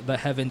reach the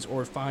heavens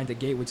or find a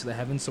gateway to the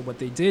heavens. So what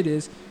they did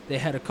is they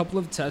had a couple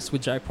of tests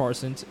with Jack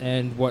Parsons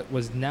and what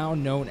was now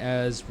known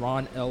as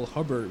Ron L.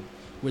 Hubbard,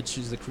 which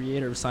is the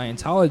creator of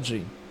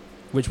Scientology,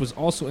 which was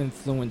also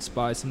influenced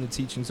by some of the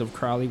teachings of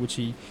Crowley, which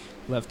he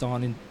left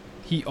on. And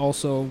he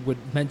also would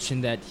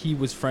mention that he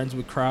was friends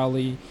with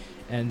Crowley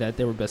and that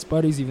they were best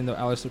buddies, even though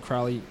Aleister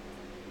Crowley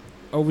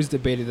always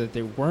debated that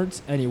they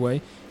weren't.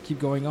 Anyway, keep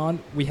going on.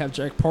 We have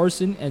Jack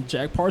Parson, and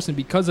Jack Parson,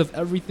 because of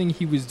everything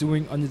he was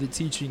doing under the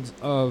teachings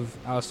of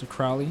Aleister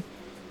Crowley,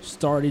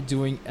 started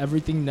doing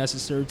everything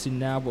necessary to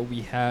now what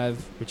we have,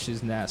 which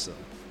is NASA.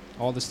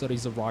 All the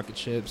studies of rocket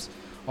ships,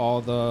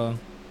 all the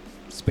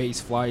space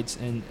flights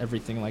and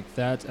everything like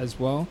that as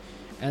well.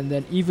 And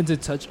then even to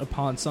touch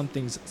upon some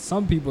things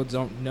some people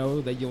don't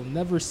know that you'll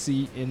never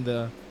see in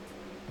the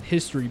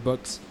history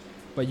books,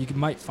 but you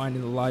might find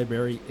in the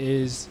library,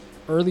 is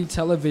early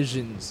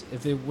televisions.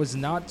 If it was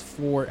not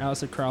for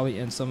Aleister Crowley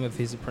and some of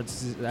his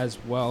apprentices as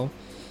well,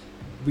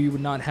 we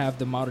would not have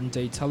the modern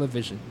day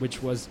television,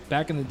 which was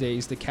back in the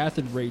days, the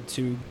cathode ray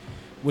tube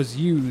was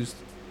used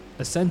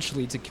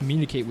essentially to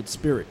communicate with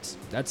spirits.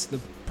 That's the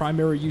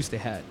primary use they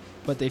had.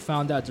 But they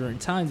found out during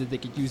time that they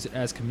could use it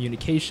as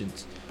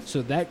communications.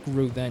 So that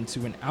grew then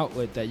to an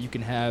outlet that you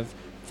can have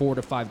 4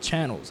 to 5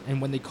 channels.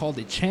 And when they called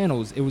it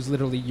channels, it was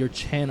literally you're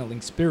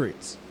channeling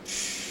spirits.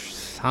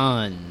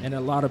 Son. And a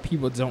lot of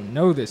people don't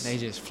know this. They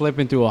just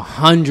flipping through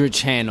 100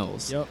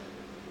 channels. Yep.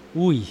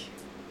 Ooh.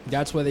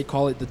 That's why they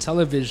call it the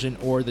television,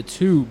 or the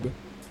tube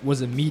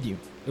was a medium.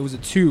 It was a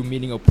tube,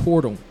 meaning a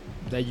portal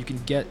that you can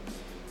get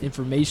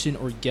information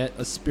or get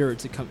a spirit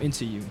to come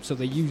into you. So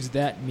they used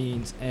that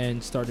means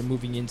and started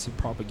moving into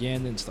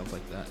propaganda and stuff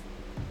like that.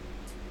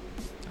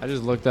 I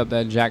just looked up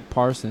that Jack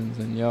Parsons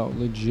and yo,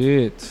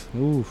 legit.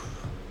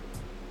 Oof.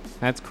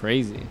 That's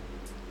crazy.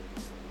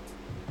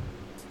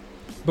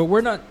 But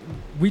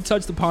we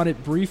touched upon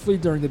it briefly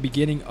during the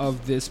beginning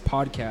of this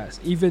podcast.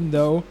 Even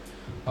though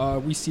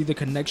we see the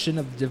connection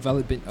of the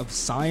development of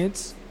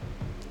science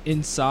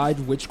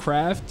inside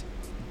witchcraft,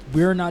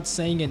 we're not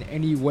saying in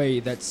any way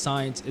that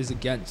science is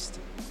against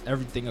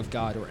everything of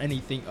God or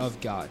anything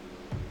of God.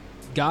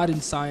 God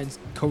and science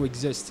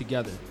coexist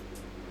together.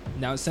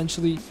 Now,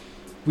 essentially,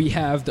 we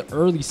have the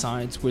early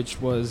science, which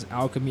was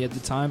alchemy at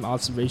the time,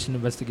 observation,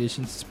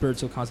 investigation,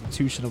 spiritual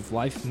constitution of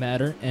life,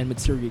 matter, and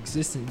material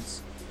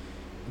existence.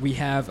 We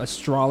have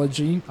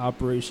astrology,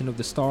 operation of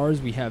the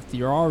stars. We have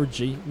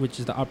theurgy, which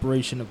is the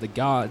operation of the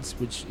gods,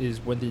 which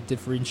is when they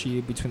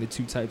differentiate between the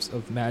two types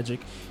of magic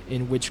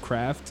in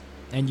witchcraft.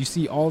 And you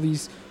see all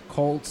these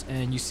cults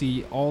and you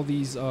see all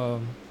these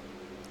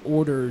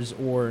orders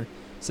or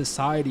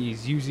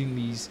societies using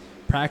these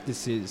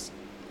practices.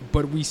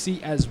 But we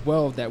see as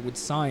well that with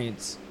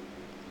science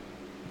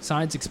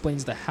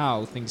explains the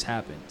how things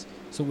happened.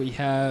 So we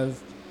have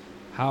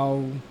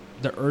how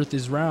the earth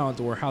is round,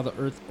 or how the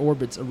earth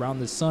orbits around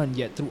the sun.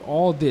 Yet through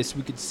all this,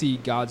 we could see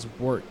God's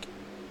work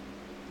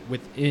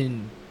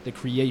within the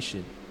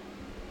creation.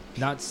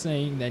 Not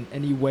saying that in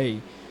any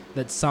way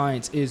that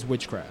science is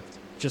witchcraft,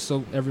 just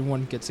so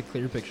everyone gets a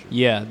clear picture.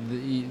 Yeah,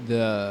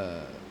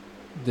 the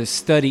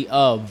study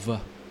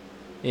of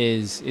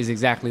is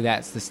exactly that.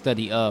 It's the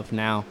study of.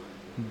 Now,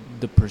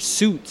 the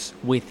pursuits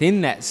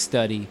within that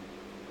study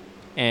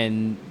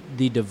and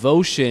the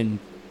devotion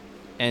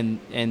and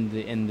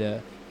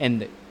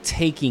the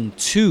taking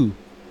to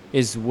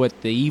is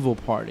what the evil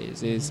part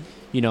is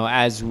you know,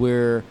 as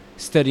we're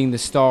studying the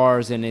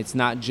stars, and it's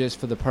not just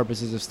for the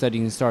purposes of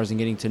studying the stars and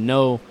getting to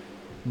know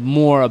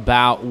more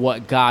about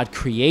what God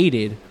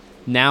created.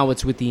 Now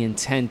it's with the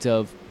intent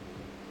of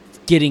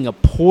getting a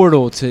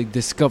portal to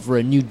discover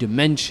a new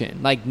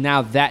dimension. Like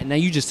now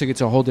you just took it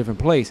to a whole different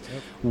place.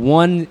 Yep.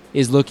 One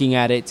is looking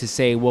at it to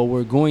say, well,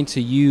 we're going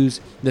to use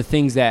the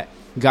things that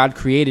God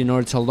created in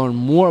order to learn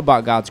more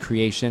about God's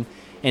creation.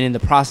 And in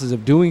the process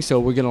of doing so,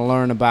 we're going to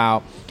learn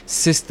about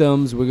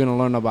systems. We're going to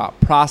learn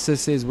about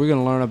processes. We're going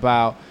to learn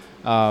about,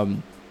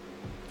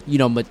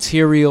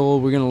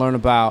 material. We're going to learn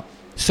about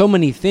so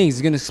many things.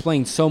 It's going to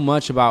explain so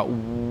much about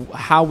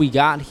how we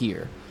got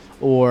here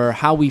or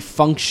how we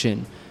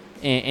function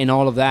and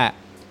all of that.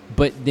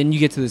 But then you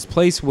get to this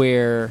place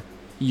where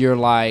you're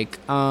like,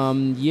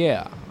 I'm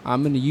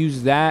going to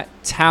use that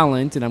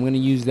talent and I'm going to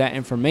use that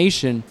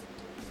information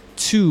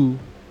to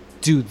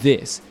do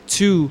this,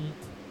 to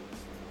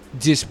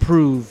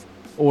disprove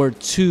or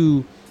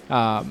to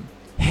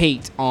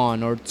hate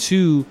on or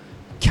to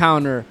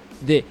counter.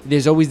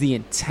 There's always the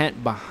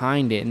intent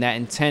behind it, and that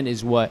intent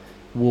is what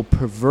will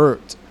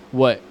pervert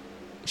what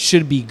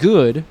should be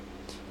good.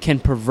 Can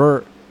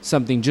pervert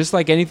something, just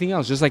like anything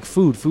else, just like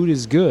food. Food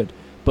is good,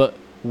 but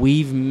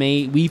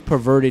we've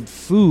perverted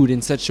food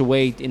in such a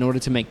way in order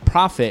to make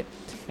profit,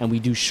 and we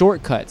do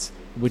shortcuts,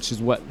 which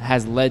is what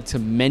has led to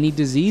many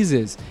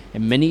diseases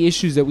and many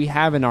issues that we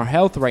have in our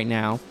health right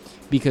now,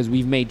 because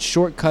we've made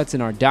shortcuts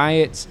in our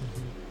diets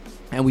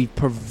and we've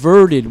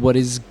perverted what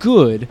is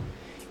good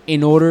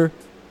in order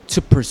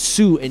to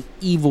pursue an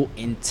evil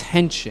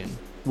intention,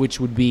 which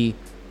would be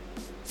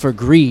for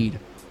greed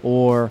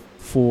or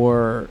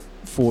for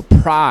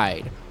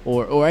pride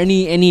or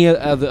any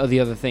of the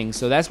other things.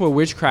 So that's where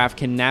witchcraft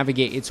can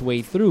navigate its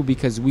way through,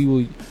 because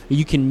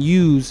you can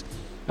use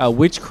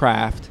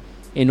witchcraft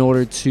in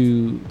order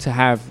to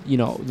have,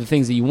 the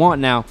things that you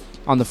want. Now,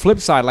 on the flip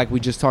side, like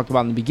we just talked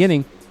about in the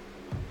beginning,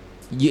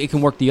 it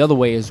can work the other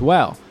way as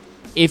well.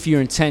 If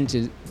your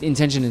intention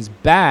is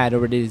bad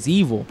or it is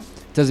evil,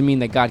 it doesn't mean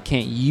that God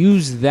can't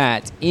use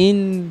that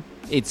in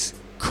its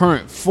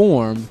current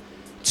form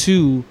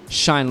to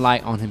shine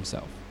light on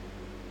himself.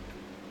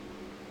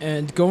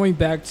 And going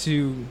back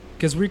to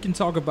Because we can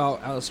talk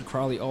about Aleister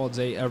Crowley all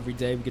day, every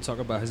day. We can talk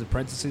about his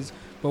apprentices.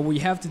 But what we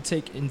have to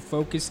take in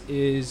focus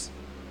is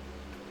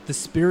the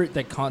spirit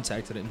that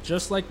contacted him.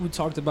 Just like we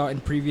talked about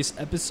in previous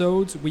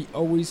episodes, we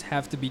always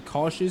have to be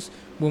cautious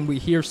when we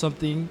hear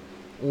something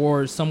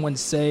or someone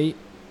say,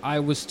 I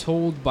was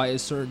told by a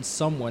certain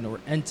someone or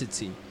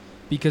entity.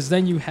 Because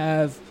then you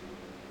have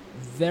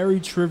very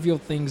trivial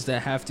things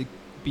that have to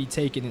be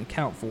taken into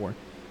account for.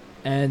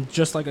 And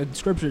just like a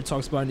scripture it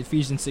talks about in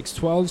Ephesians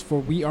 6:12, for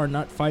we are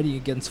not fighting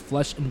against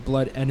flesh and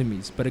blood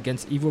enemies, but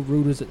against evil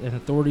rulers and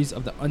authorities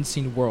of the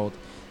unseen world,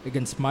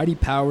 against mighty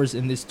powers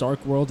in this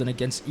dark world, and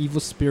against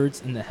evil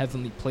spirits in the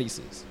heavenly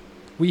places.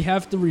 We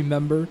have to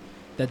remember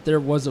that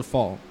there was a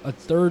fall. A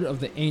third of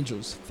the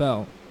angels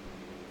fell.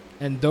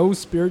 And those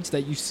spirits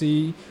that you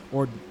see,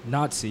 or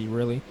not see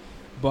really,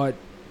 but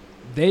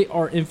they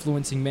are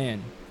influencing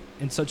man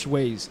in such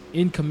ways,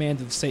 in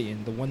command of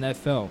Satan, the one that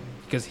fell,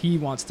 because he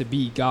wants to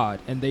be God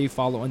and they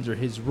follow under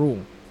his rule.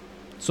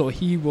 So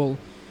he will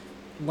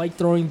like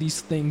throwing these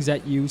things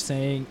at you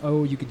saying,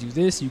 oh, you could do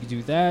this, you could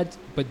do that,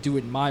 but do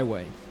it my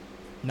way.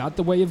 Not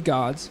the way of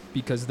God's,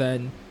 because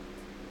then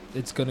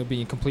it's going to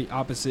be in complete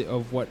opposite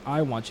of what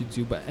I want you to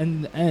do. But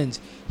in the end,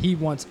 he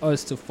wants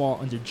us to fall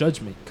under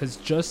judgment, because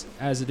just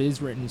as it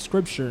is written in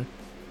scripture,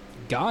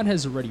 God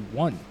has already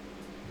won.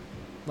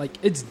 Like,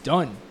 it's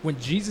done. When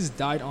Jesus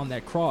died on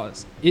that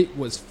cross, it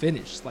was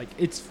finished. Like,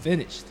 it's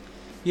finished.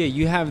 Yeah,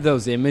 you have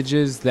those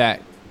images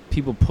that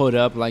people put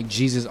up, like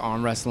Jesus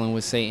arm wrestling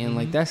with Satan. Mm-hmm.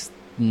 Like, that's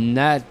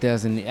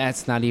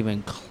not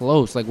even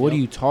close. Like, what are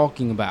you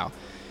talking about?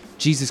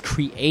 Jesus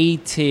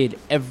created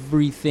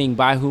everything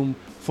by whom,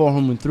 for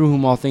whom, and through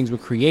whom all things were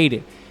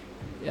created.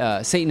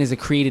 Satan is a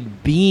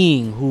created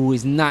being who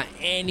is not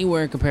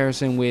anywhere in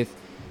comparison with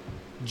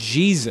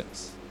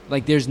Jesus.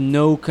 Like, there's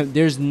no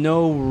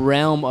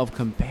realm of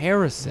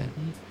comparison.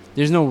 Mm-hmm.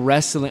 There's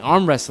no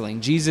arm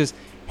wrestling. Jesus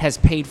has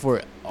paid for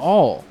it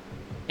all.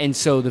 And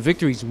so the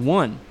victory's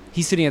won.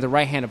 He's sitting at the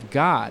right hand of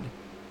God.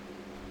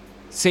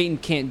 Satan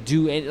can't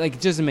do it. Like,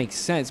 it doesn't make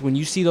sense. When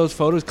you see those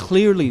photos,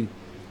 clearly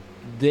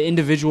the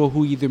individual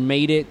who either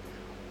made it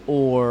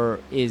or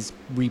is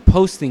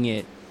reposting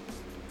it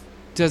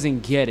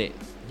doesn't get it.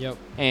 Yep.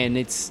 And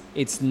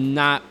it's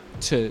not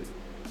to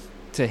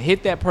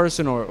hit that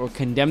person or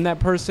condemn that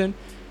person.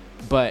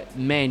 But,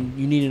 man,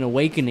 you need an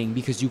awakening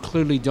because you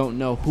clearly don't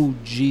know who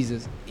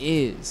Jesus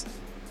is.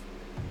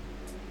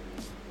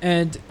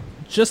 And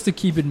just to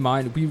keep in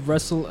mind, we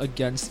wrestle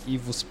against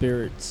evil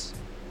spirits.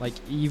 Like,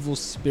 evil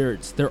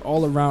spirits. They're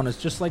all around us.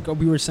 Just like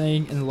we were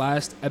saying in the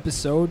last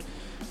episode,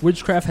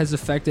 witchcraft has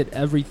affected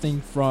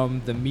everything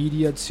from the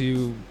media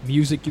to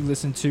music you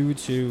listen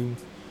to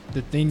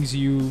the things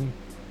you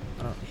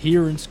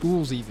hear in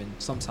schools even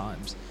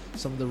sometimes.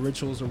 Some of the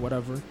rituals or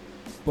whatever.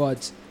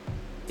 But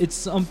it's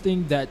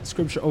something that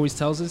scripture always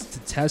tells us to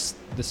test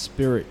the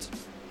spirit.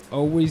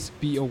 Always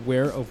be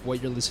aware of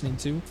what you're listening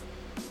to.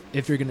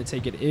 If you're going to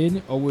take it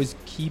in, always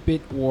keep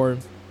it or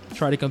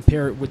try to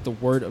compare it with the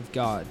word of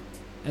God.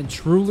 And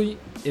truly,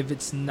 if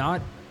it's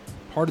not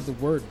part of the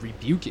word,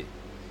 rebuke it.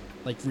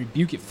 Like,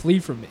 rebuke it, flee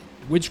from it.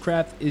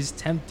 Witchcraft is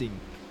tempting.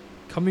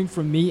 Coming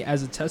from me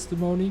as a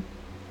testimony,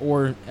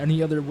 or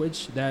any other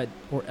witch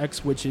or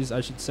ex-witches, I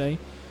should say,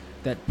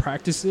 that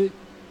practice it,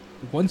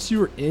 once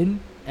you're in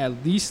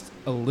at least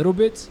a little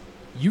bit,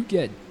 you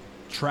get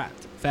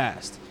trapped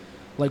fast.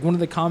 Like, one of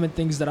the common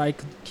things that I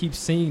keep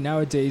seeing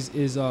nowadays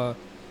is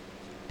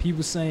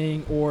people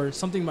saying, or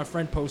something my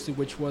friend posted,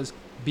 which was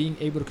being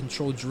able to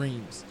control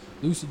dreams.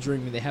 Lucid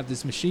dreaming. They have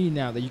this machine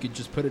now that you could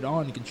just put it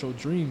on and control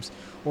dreams.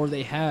 Or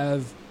they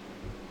have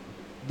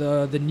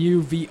the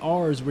new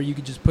VRs where you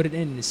could just put it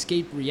in and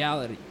escape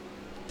reality.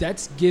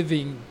 That's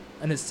giving,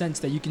 in a sense,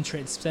 that you can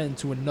transcend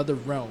to another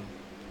realm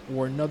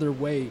or another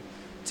way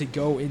to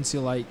go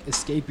into, like,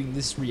 escaping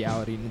this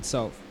reality in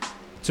itself.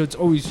 So it's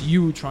always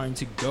you trying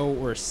to go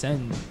or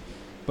ascend.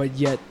 But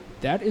yet,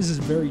 that is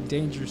a very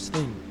dangerous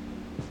thing.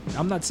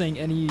 I'm not saying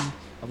any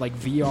of, like,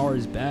 VR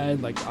is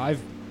bad. Like,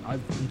 I've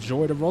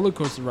enjoyed a roller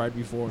coaster ride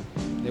before.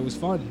 It was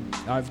fun.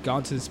 I've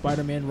gone to the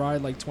Spider-Man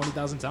ride like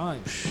 20,000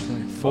 times.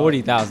 Like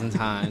 40,000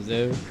 times,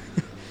 dude.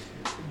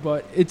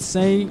 But it's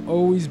saying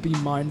always be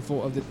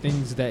mindful of the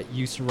things that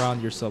you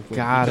surround yourself with.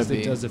 Because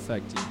it does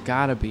affect you.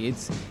 Gotta be.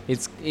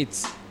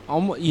 It's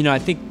almost, I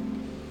think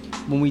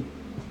when we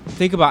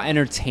think about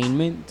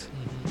entertainment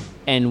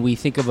and we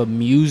think of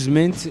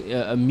amusement,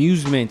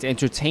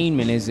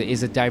 entertainment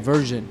is a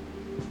diversion.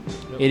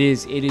 Yep.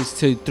 It is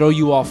to throw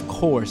you off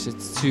course.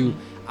 It's to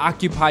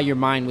occupy your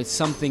mind with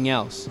something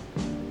else.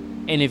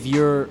 And if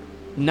you're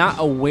not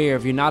aware,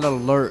 if you're not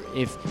alert,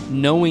 if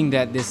knowing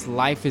that this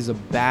life is a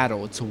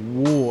battle, it's a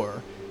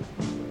war,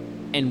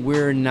 and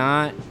we're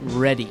not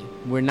ready,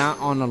 we're not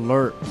on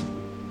alert,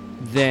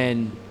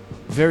 then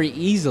very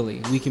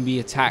easily we can be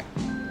attacked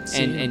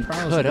and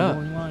cut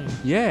up.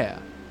 Yeah.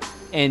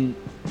 And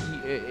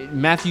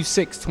Matthew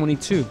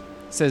 6:22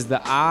 says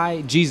the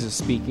eye, Jesus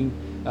speaking,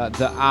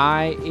 the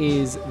eye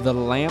is the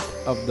lamp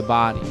of the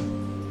body.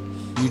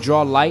 You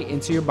draw light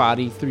into your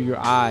body through your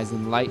eyes,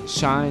 and light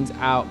shines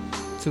out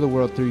to the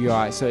world through your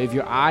eye. So if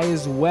your eye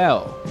is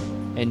well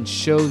and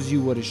shows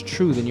you what is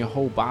true, then your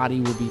whole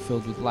body will be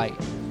filled with light.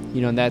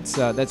 You know, and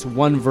that's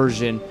one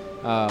version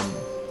of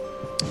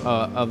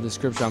the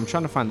scripture. I'm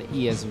trying to find the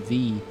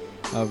ESV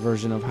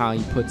version of how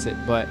he puts it,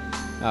 but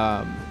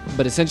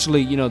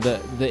essentially, you know, the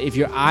if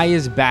your eye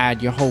is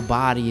bad, your whole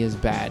body is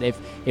bad. If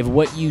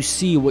what you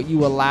see, what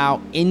you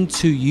allow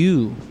into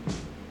you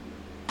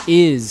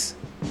is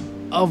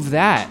of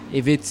that,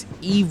 if it's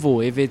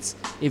evil, if it's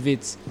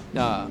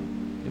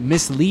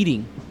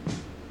misleading,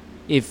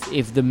 if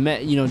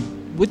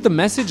with the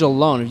message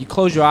alone, if you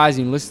close your eyes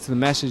and you listen to the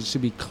message, it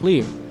should be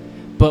clear.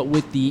 But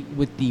with the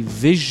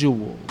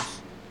visuals,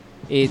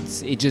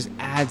 it just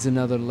adds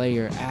another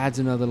layer,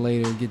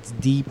 it gets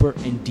deeper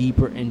and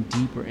deeper and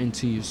deeper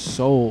into your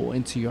soul,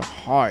 into your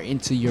heart,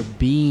 into your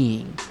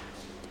being,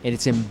 and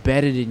it's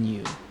embedded in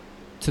you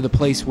to the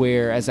place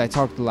where, as I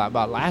talked a lot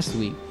about last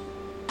week,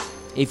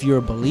 if you're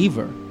a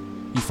believer,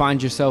 you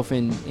find yourself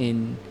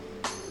in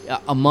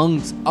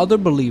amongst other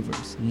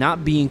believers,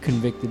 not being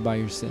convicted by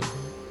your sin.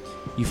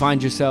 You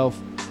find yourself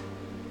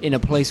in a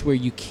place where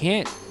you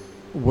can't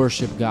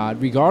worship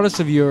God, regardless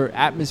of your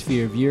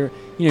atmosphere. If you're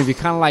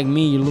kind of like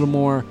me, you're a little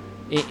more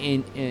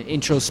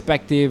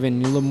introspective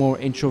and you're a little more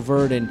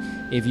introvert.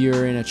 And if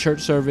you're in a church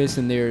service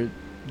and they're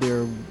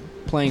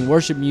playing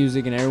worship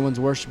music and everyone's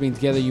worshiping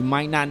together, you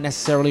might not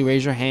necessarily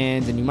raise your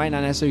hands and you might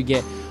not necessarily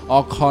get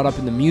all caught up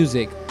in the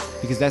music,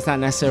 because that's not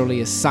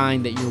necessarily a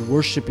sign that you're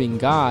worshiping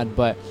God.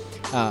 But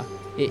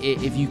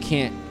if you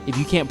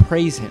can't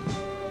praise Him,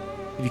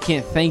 if you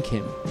can't thank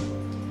Him,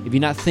 if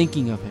you're not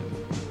thinking of Him,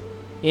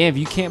 and if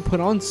you can't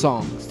put on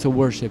songs to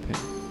worship Him,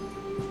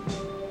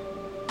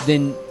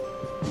 then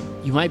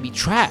you might be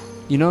trapped.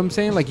 You know what I'm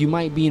saying? Like, you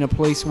might be in a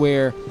place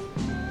where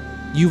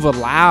you've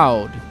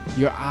allowed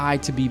your eye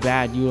to be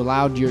bad. You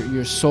allowed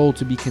your soul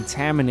to be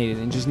contaminated,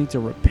 and just need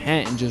to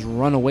repent and just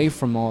run away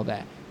from all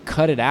that.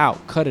 Cut it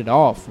out, cut it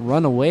off,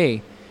 run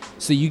away,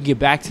 so you get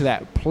back to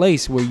that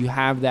place where you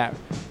have that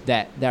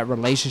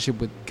relationship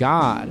with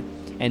God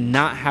and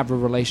not have a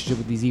relationship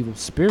with these evil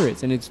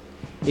spirits. And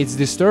it's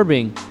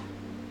disturbing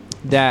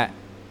that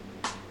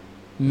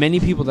many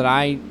people that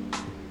I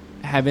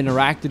have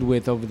interacted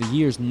with over the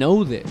years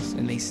know this,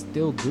 and they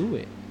still do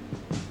it.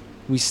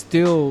 We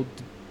still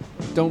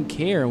don't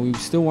care, and we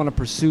still want to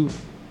pursue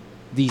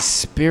these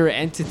spirit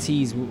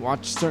entities. We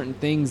watch certain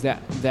things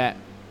that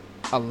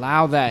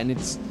allow that, and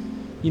it's,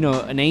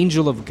 an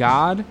angel of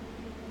God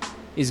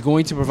is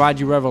going to provide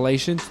you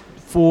revelation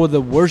for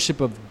the worship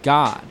of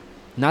God,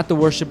 not the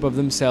worship of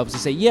themselves. To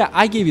say, yeah,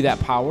 I gave you that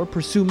power,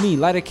 pursue me,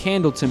 light a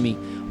candle to me,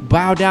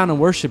 bow down and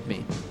worship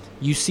me.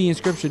 You see in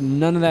scripture,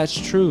 none of that's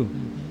true.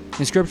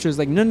 In scripture is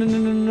like, no.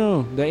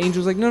 The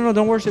angel's like, no,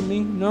 don't worship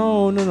me.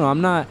 No,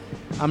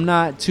 I'm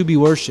not to be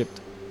worshipped.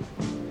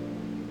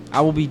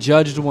 I will be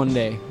judged one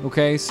day.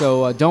 Okay,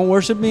 so don't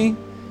worship me.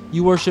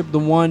 You worship the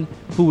one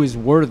who is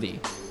worthy.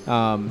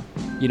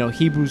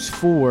 Hebrews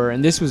 4,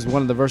 and this was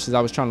one of the verses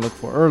I was trying to look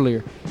for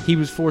earlier.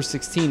 Hebrews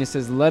 4:16, it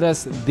says, "Let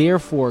us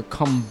therefore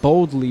come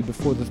boldly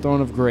before the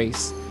throne of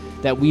grace,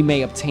 that we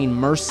may obtain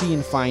mercy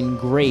and find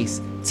grace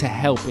to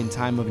help in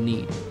time of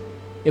need."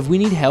 If we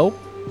need help,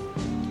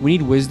 we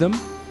need wisdom,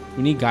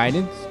 we need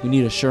guidance, we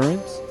need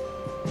assurance,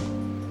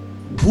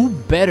 who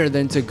better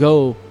than to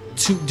go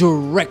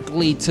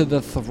directly to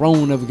the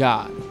throne of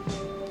God?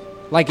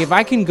 Like, if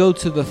I can go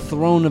to the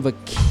throne of a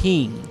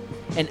king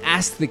and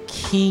ask the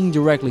king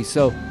directly.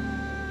 So,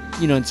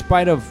 in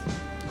spite of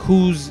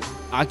who's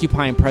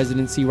occupying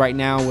presidency right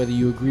now, whether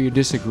you agree or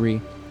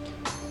disagree,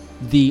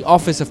 the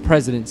office of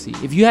presidency,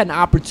 if you had an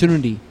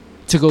opportunity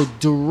to go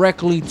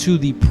directly to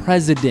the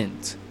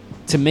president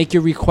to make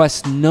your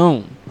request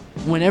known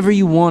whenever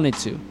you wanted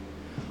to,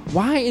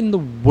 why in the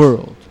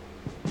world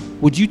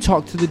would you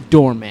talk to the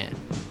doorman?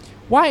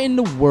 Why in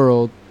the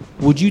world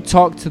would you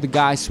talk to the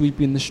guy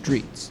sweeping the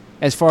streets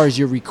as far as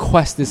your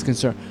request is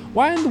concerned?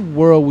 Why in the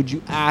world would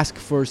you ask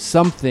for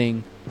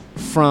something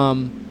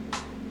from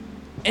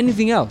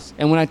anything else?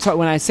 And when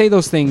I say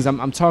those things,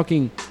 I'm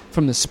talking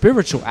from the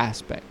spiritual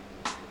aspect.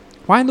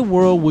 Why in the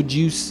world would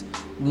you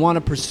want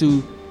to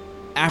pursue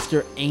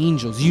after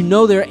angels? You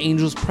know there are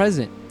angels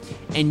present,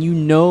 and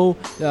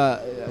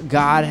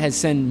God has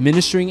sent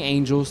ministering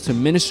angels to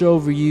minister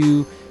over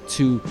you,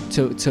 to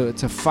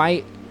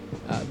fight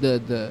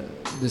the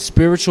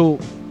spiritual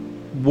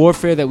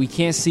warfare that we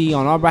can't see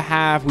on our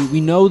behalf.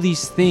 We know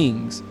these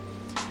things,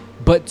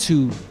 but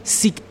to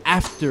seek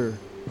after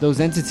those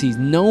entities,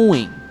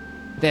 knowing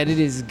that it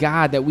is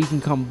God, that we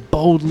can come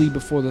boldly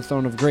before the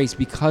throne of grace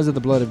because of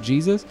the blood of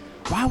Jesus.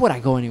 Why would I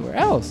go anywhere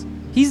else?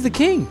 He's the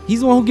king.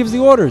 He's the one who gives the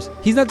orders.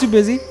 He's not too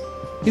busy.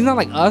 He's not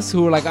like us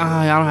who are like,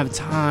 I don't have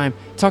time.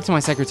 Talk to my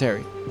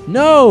secretary.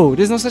 No,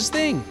 there's no such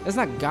thing. That's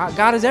not God.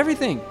 God is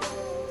everything.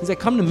 He's like,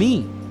 come to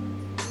me.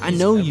 I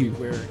know you.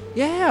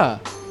 Yeah.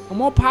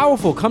 I'm all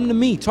powerful. Come to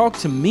me. Talk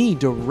to me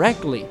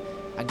directly.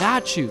 I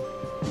got you.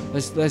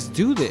 Let's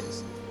do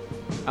this.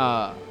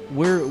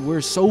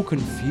 We're so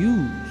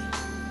confused.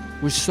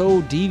 We're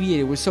so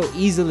deviated. We're so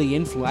easily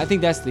influenced. I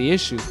think that's the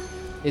issue,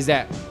 is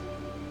that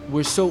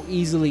we're so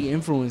easily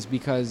influenced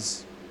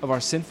because of our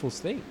sinful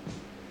state.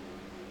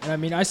 And I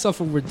mean, I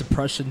suffer with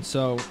depression,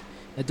 so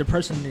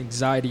depression and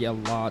anxiety a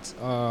lot.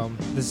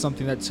 This is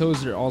something that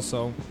Tozer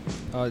also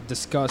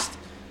discussed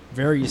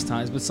various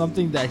times, but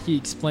something that he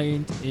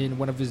explained in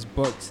one of his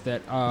books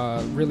that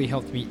really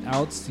helped me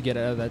out to get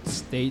out of that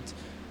state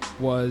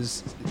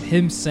was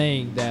him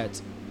saying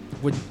that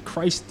when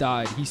Christ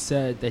died, he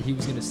said that he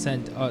was going to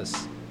send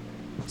us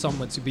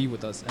someone to be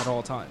with us at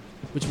all times,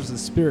 which was the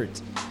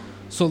Spirit.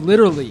 So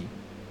literally,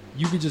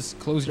 you could just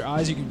close your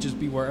eyes, you can just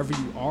be wherever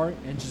you are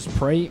and just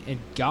pray, and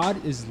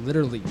God is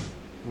literally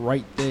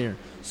right there.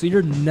 So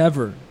you're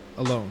never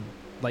alone,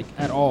 like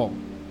at all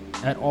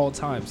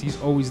times. He's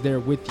always there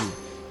with you,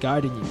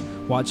 guiding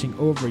you, watching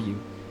over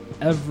you.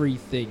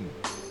 Everything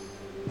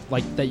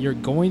like that you're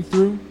going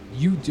through,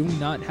 you do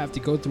not have to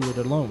go through it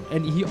alone.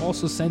 And he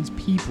also sends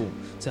people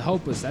to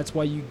help us. That's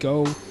why you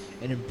go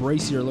and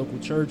embrace your local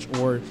church,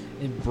 or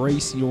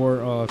embrace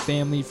your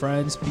family,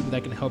 friends, people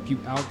that can help you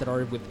out that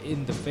are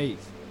within the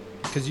faith.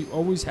 Because you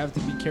always have to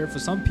be careful.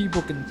 Some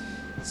people can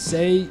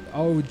say,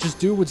 oh, just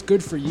do what's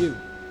good for you.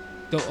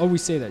 They'll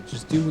always say that.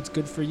 Just do what's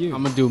good for you.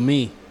 I'm going to do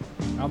me.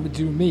 I'm going to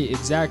do me,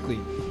 exactly.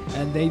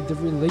 And they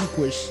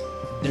relinquish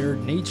their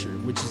nature,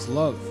 which is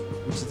love,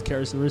 which is the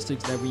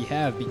characteristics that we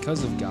have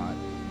because of God.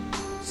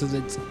 So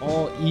that's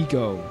all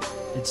ego.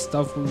 It's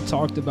stuff we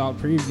talked about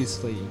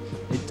previously.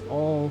 It's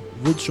all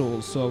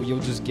rituals. So you'll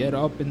just get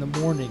up in the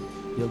morning,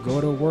 you'll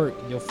go to work,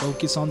 you'll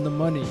focus on the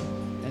money,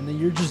 and then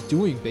you're just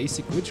doing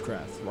basic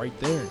witchcraft right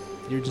there.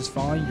 You're just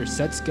following your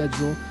set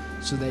schedule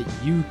so that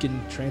you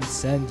can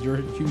transcend your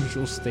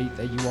usual state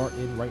that you are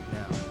in right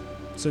now.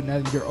 So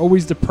now you're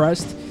always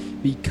depressed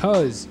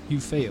because you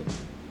failed.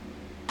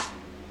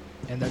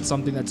 And that's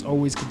something that's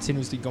always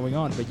continuously going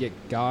on, but yet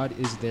God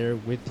is there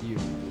with you.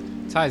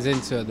 Ties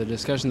into the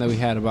discussion that we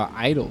had about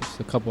idols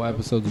a couple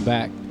episodes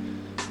back.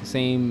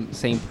 Same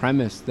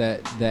premise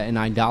that in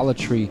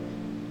idolatry,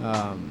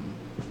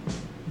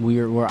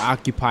 we're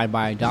occupied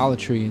by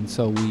idolatry, and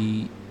so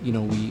we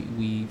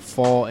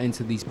fall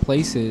into these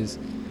places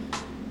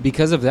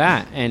because of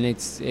that. And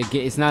it's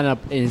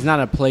not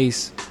a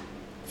place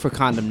for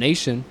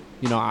condemnation.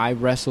 I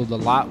wrestled a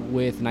lot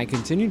with, and I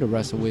continue to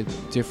wrestle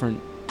with,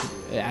 different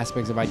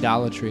aspects of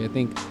idolatry. I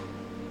think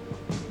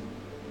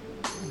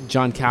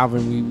John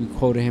Calvin, we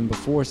quoted him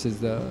before, says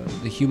the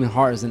human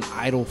heart is an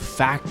idol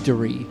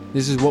factory.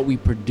 This is what we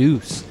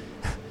produce.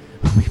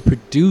 We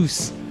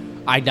produce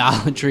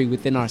idolatry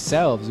within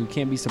ourselves. We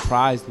can't be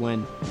surprised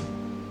when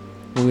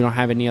we don't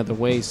have any other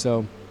way.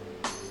 So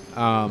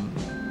yeah,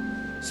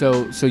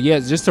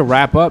 just to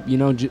wrap up,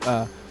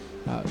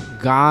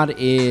 God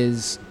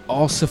is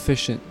all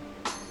sufficient,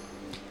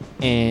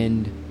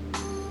 and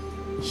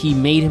he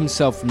made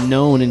himself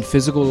known in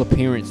physical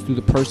appearance through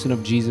the person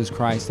of Jesus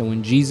Christ. And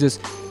when Jesus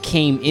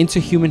came into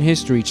human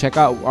history, check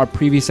out our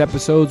previous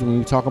episodes when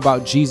we talk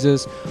about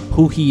Jesus,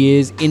 who he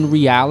is in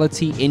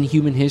reality in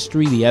human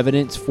history, the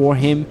evidence for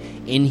him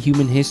in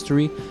human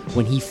history,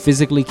 when he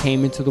physically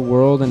came into the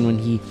world, and when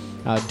he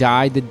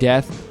died the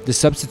death, the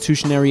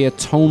substitutionary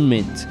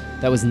atonement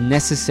that was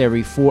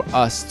necessary for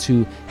us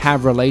to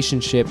have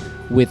relationship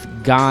with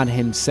God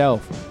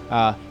himself.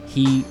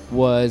 He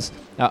was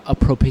a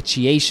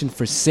propitiation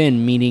for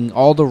sin, meaning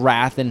all the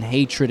wrath and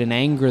hatred and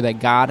anger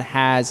that God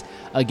has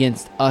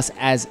against us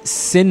as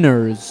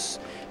sinners,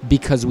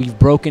 because we've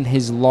broken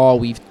his law,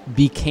 we've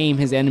became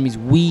his enemies,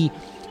 we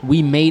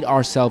made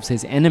ourselves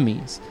his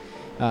enemies.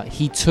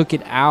 He took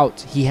it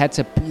out.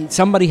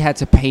 Somebody had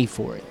to pay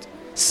for it.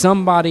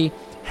 Somebody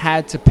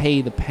had to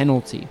pay the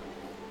penalty.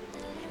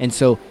 And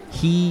so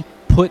he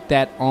put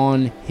that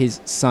on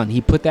his son. He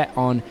put that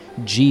on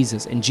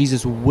Jesus, and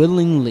Jesus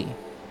willingly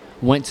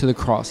went to the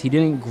cross. He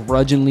didn't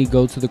grudgingly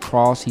go to the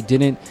cross. He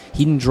didn't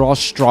draw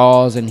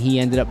straws and he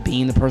ended up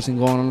being the person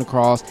going on the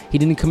cross. He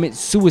didn't commit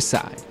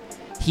suicide.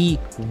 He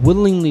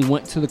willingly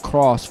went to the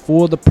cross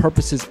for the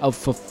purposes of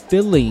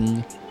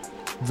fulfilling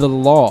the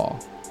law,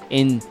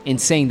 in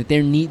saying that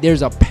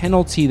there's a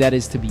penalty that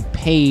is to be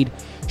paid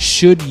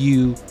should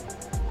you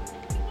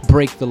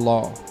break the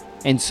law.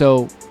 And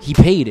so he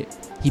paid it.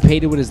 He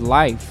paid it with his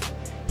life.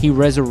 He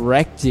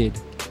resurrected,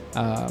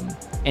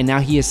 and now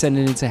he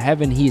ascended into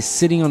heaven. He is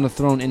sitting on the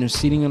throne,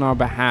 interceding on our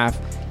behalf,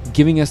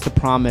 giving us the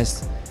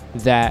promise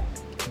that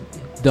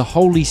the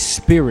Holy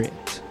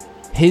Spirit,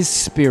 his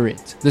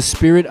Spirit, the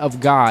Spirit of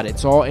God,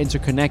 it's all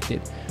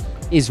interconnected,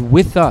 is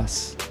with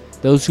us,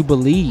 those who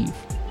believe,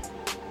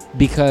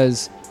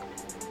 because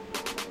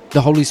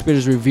the Holy Spirit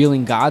is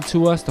revealing God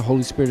to us. The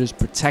Holy Spirit is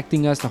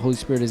protecting us. The Holy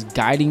Spirit is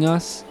guiding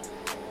us.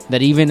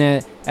 That even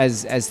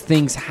as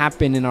things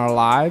happen in our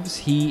lives,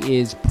 he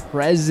is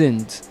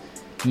present,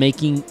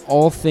 making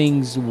all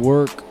things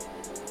work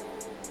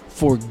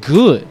for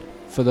good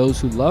for those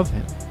who love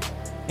him.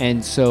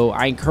 And so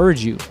I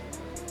encourage you,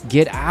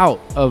 get out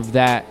of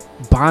that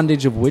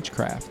bondage of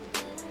witchcraft.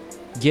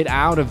 Get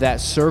out of that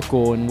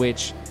circle in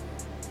which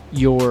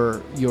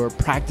you're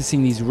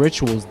practicing these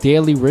rituals,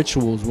 daily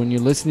rituals, when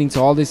you're listening to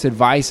all this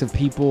advice of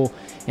people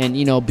and,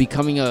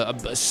 becoming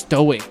a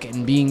stoic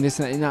and being this,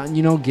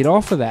 get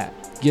off of that.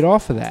 Get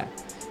off of that.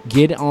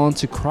 Get on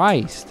to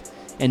Christ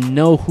and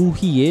know who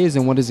he is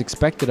and what is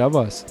expected of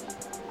us.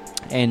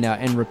 And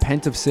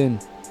repent of sin.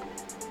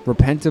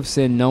 Repent of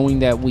sin, knowing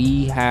that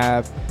we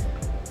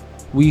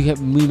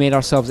made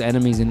ourselves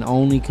enemies and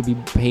only could be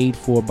paid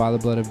for by the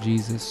blood of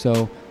Jesus.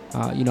 So,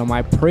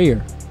 my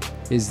prayer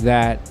is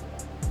that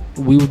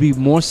we would be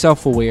more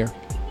self-aware.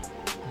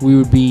 We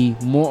would be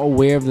more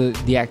aware of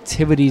the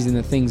activities and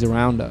the things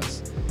around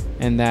us,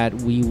 and that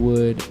we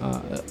would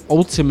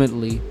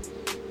ultimately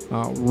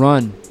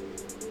run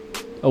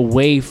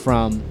away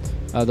from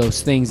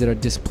those things that are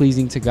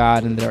displeasing to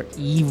God and that are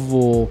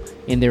evil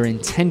in their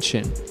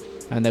intention,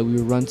 and that we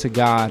would run to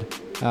God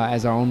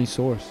as our only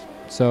source.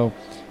 So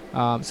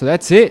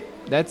that's it.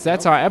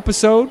 That's our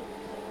episode.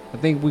 I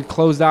think we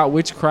closed out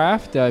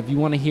Witchcraft. If you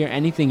want to hear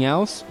anything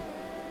else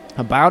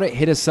about it,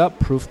 hit us up,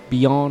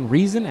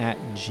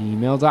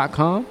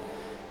 proofbeyondreason@gmail.com.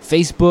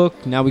 Facebook.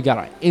 Now we got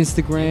our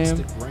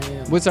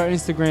Instagram. What's our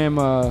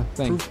Instagram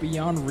thing? Proof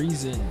Beyond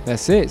Reason.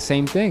 That's it.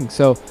 Same thing.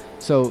 So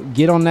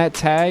get on that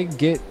tag.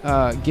 Get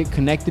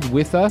connected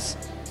with us,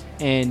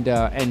 and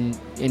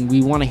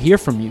we want to hear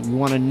from you. We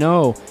want to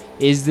know,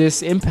 is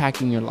this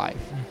impacting your life?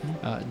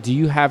 Do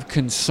you have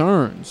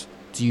concerns?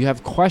 Do you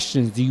have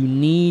questions? Do you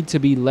need to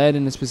be led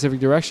in a specific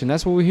direction?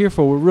 That's what we're here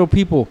for. We're real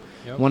people.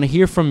 Yep. Want to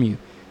hear from you.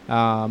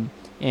 And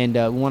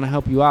we want to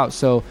help you out.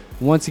 So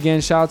once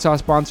again, shout out to our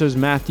sponsors,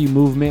 Matthew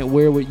Movement.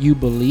 Wear what you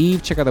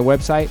believe. Check out the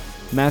website,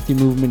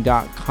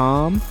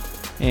 MatthewMovement.com,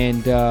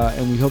 and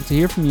we hope to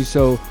hear from you.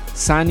 So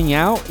signing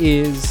out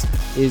is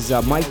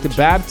Mike the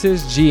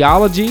Baptist,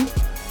 Geology.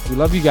 We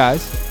love you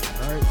guys.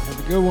 All right,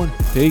 have a good one.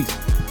 Peace.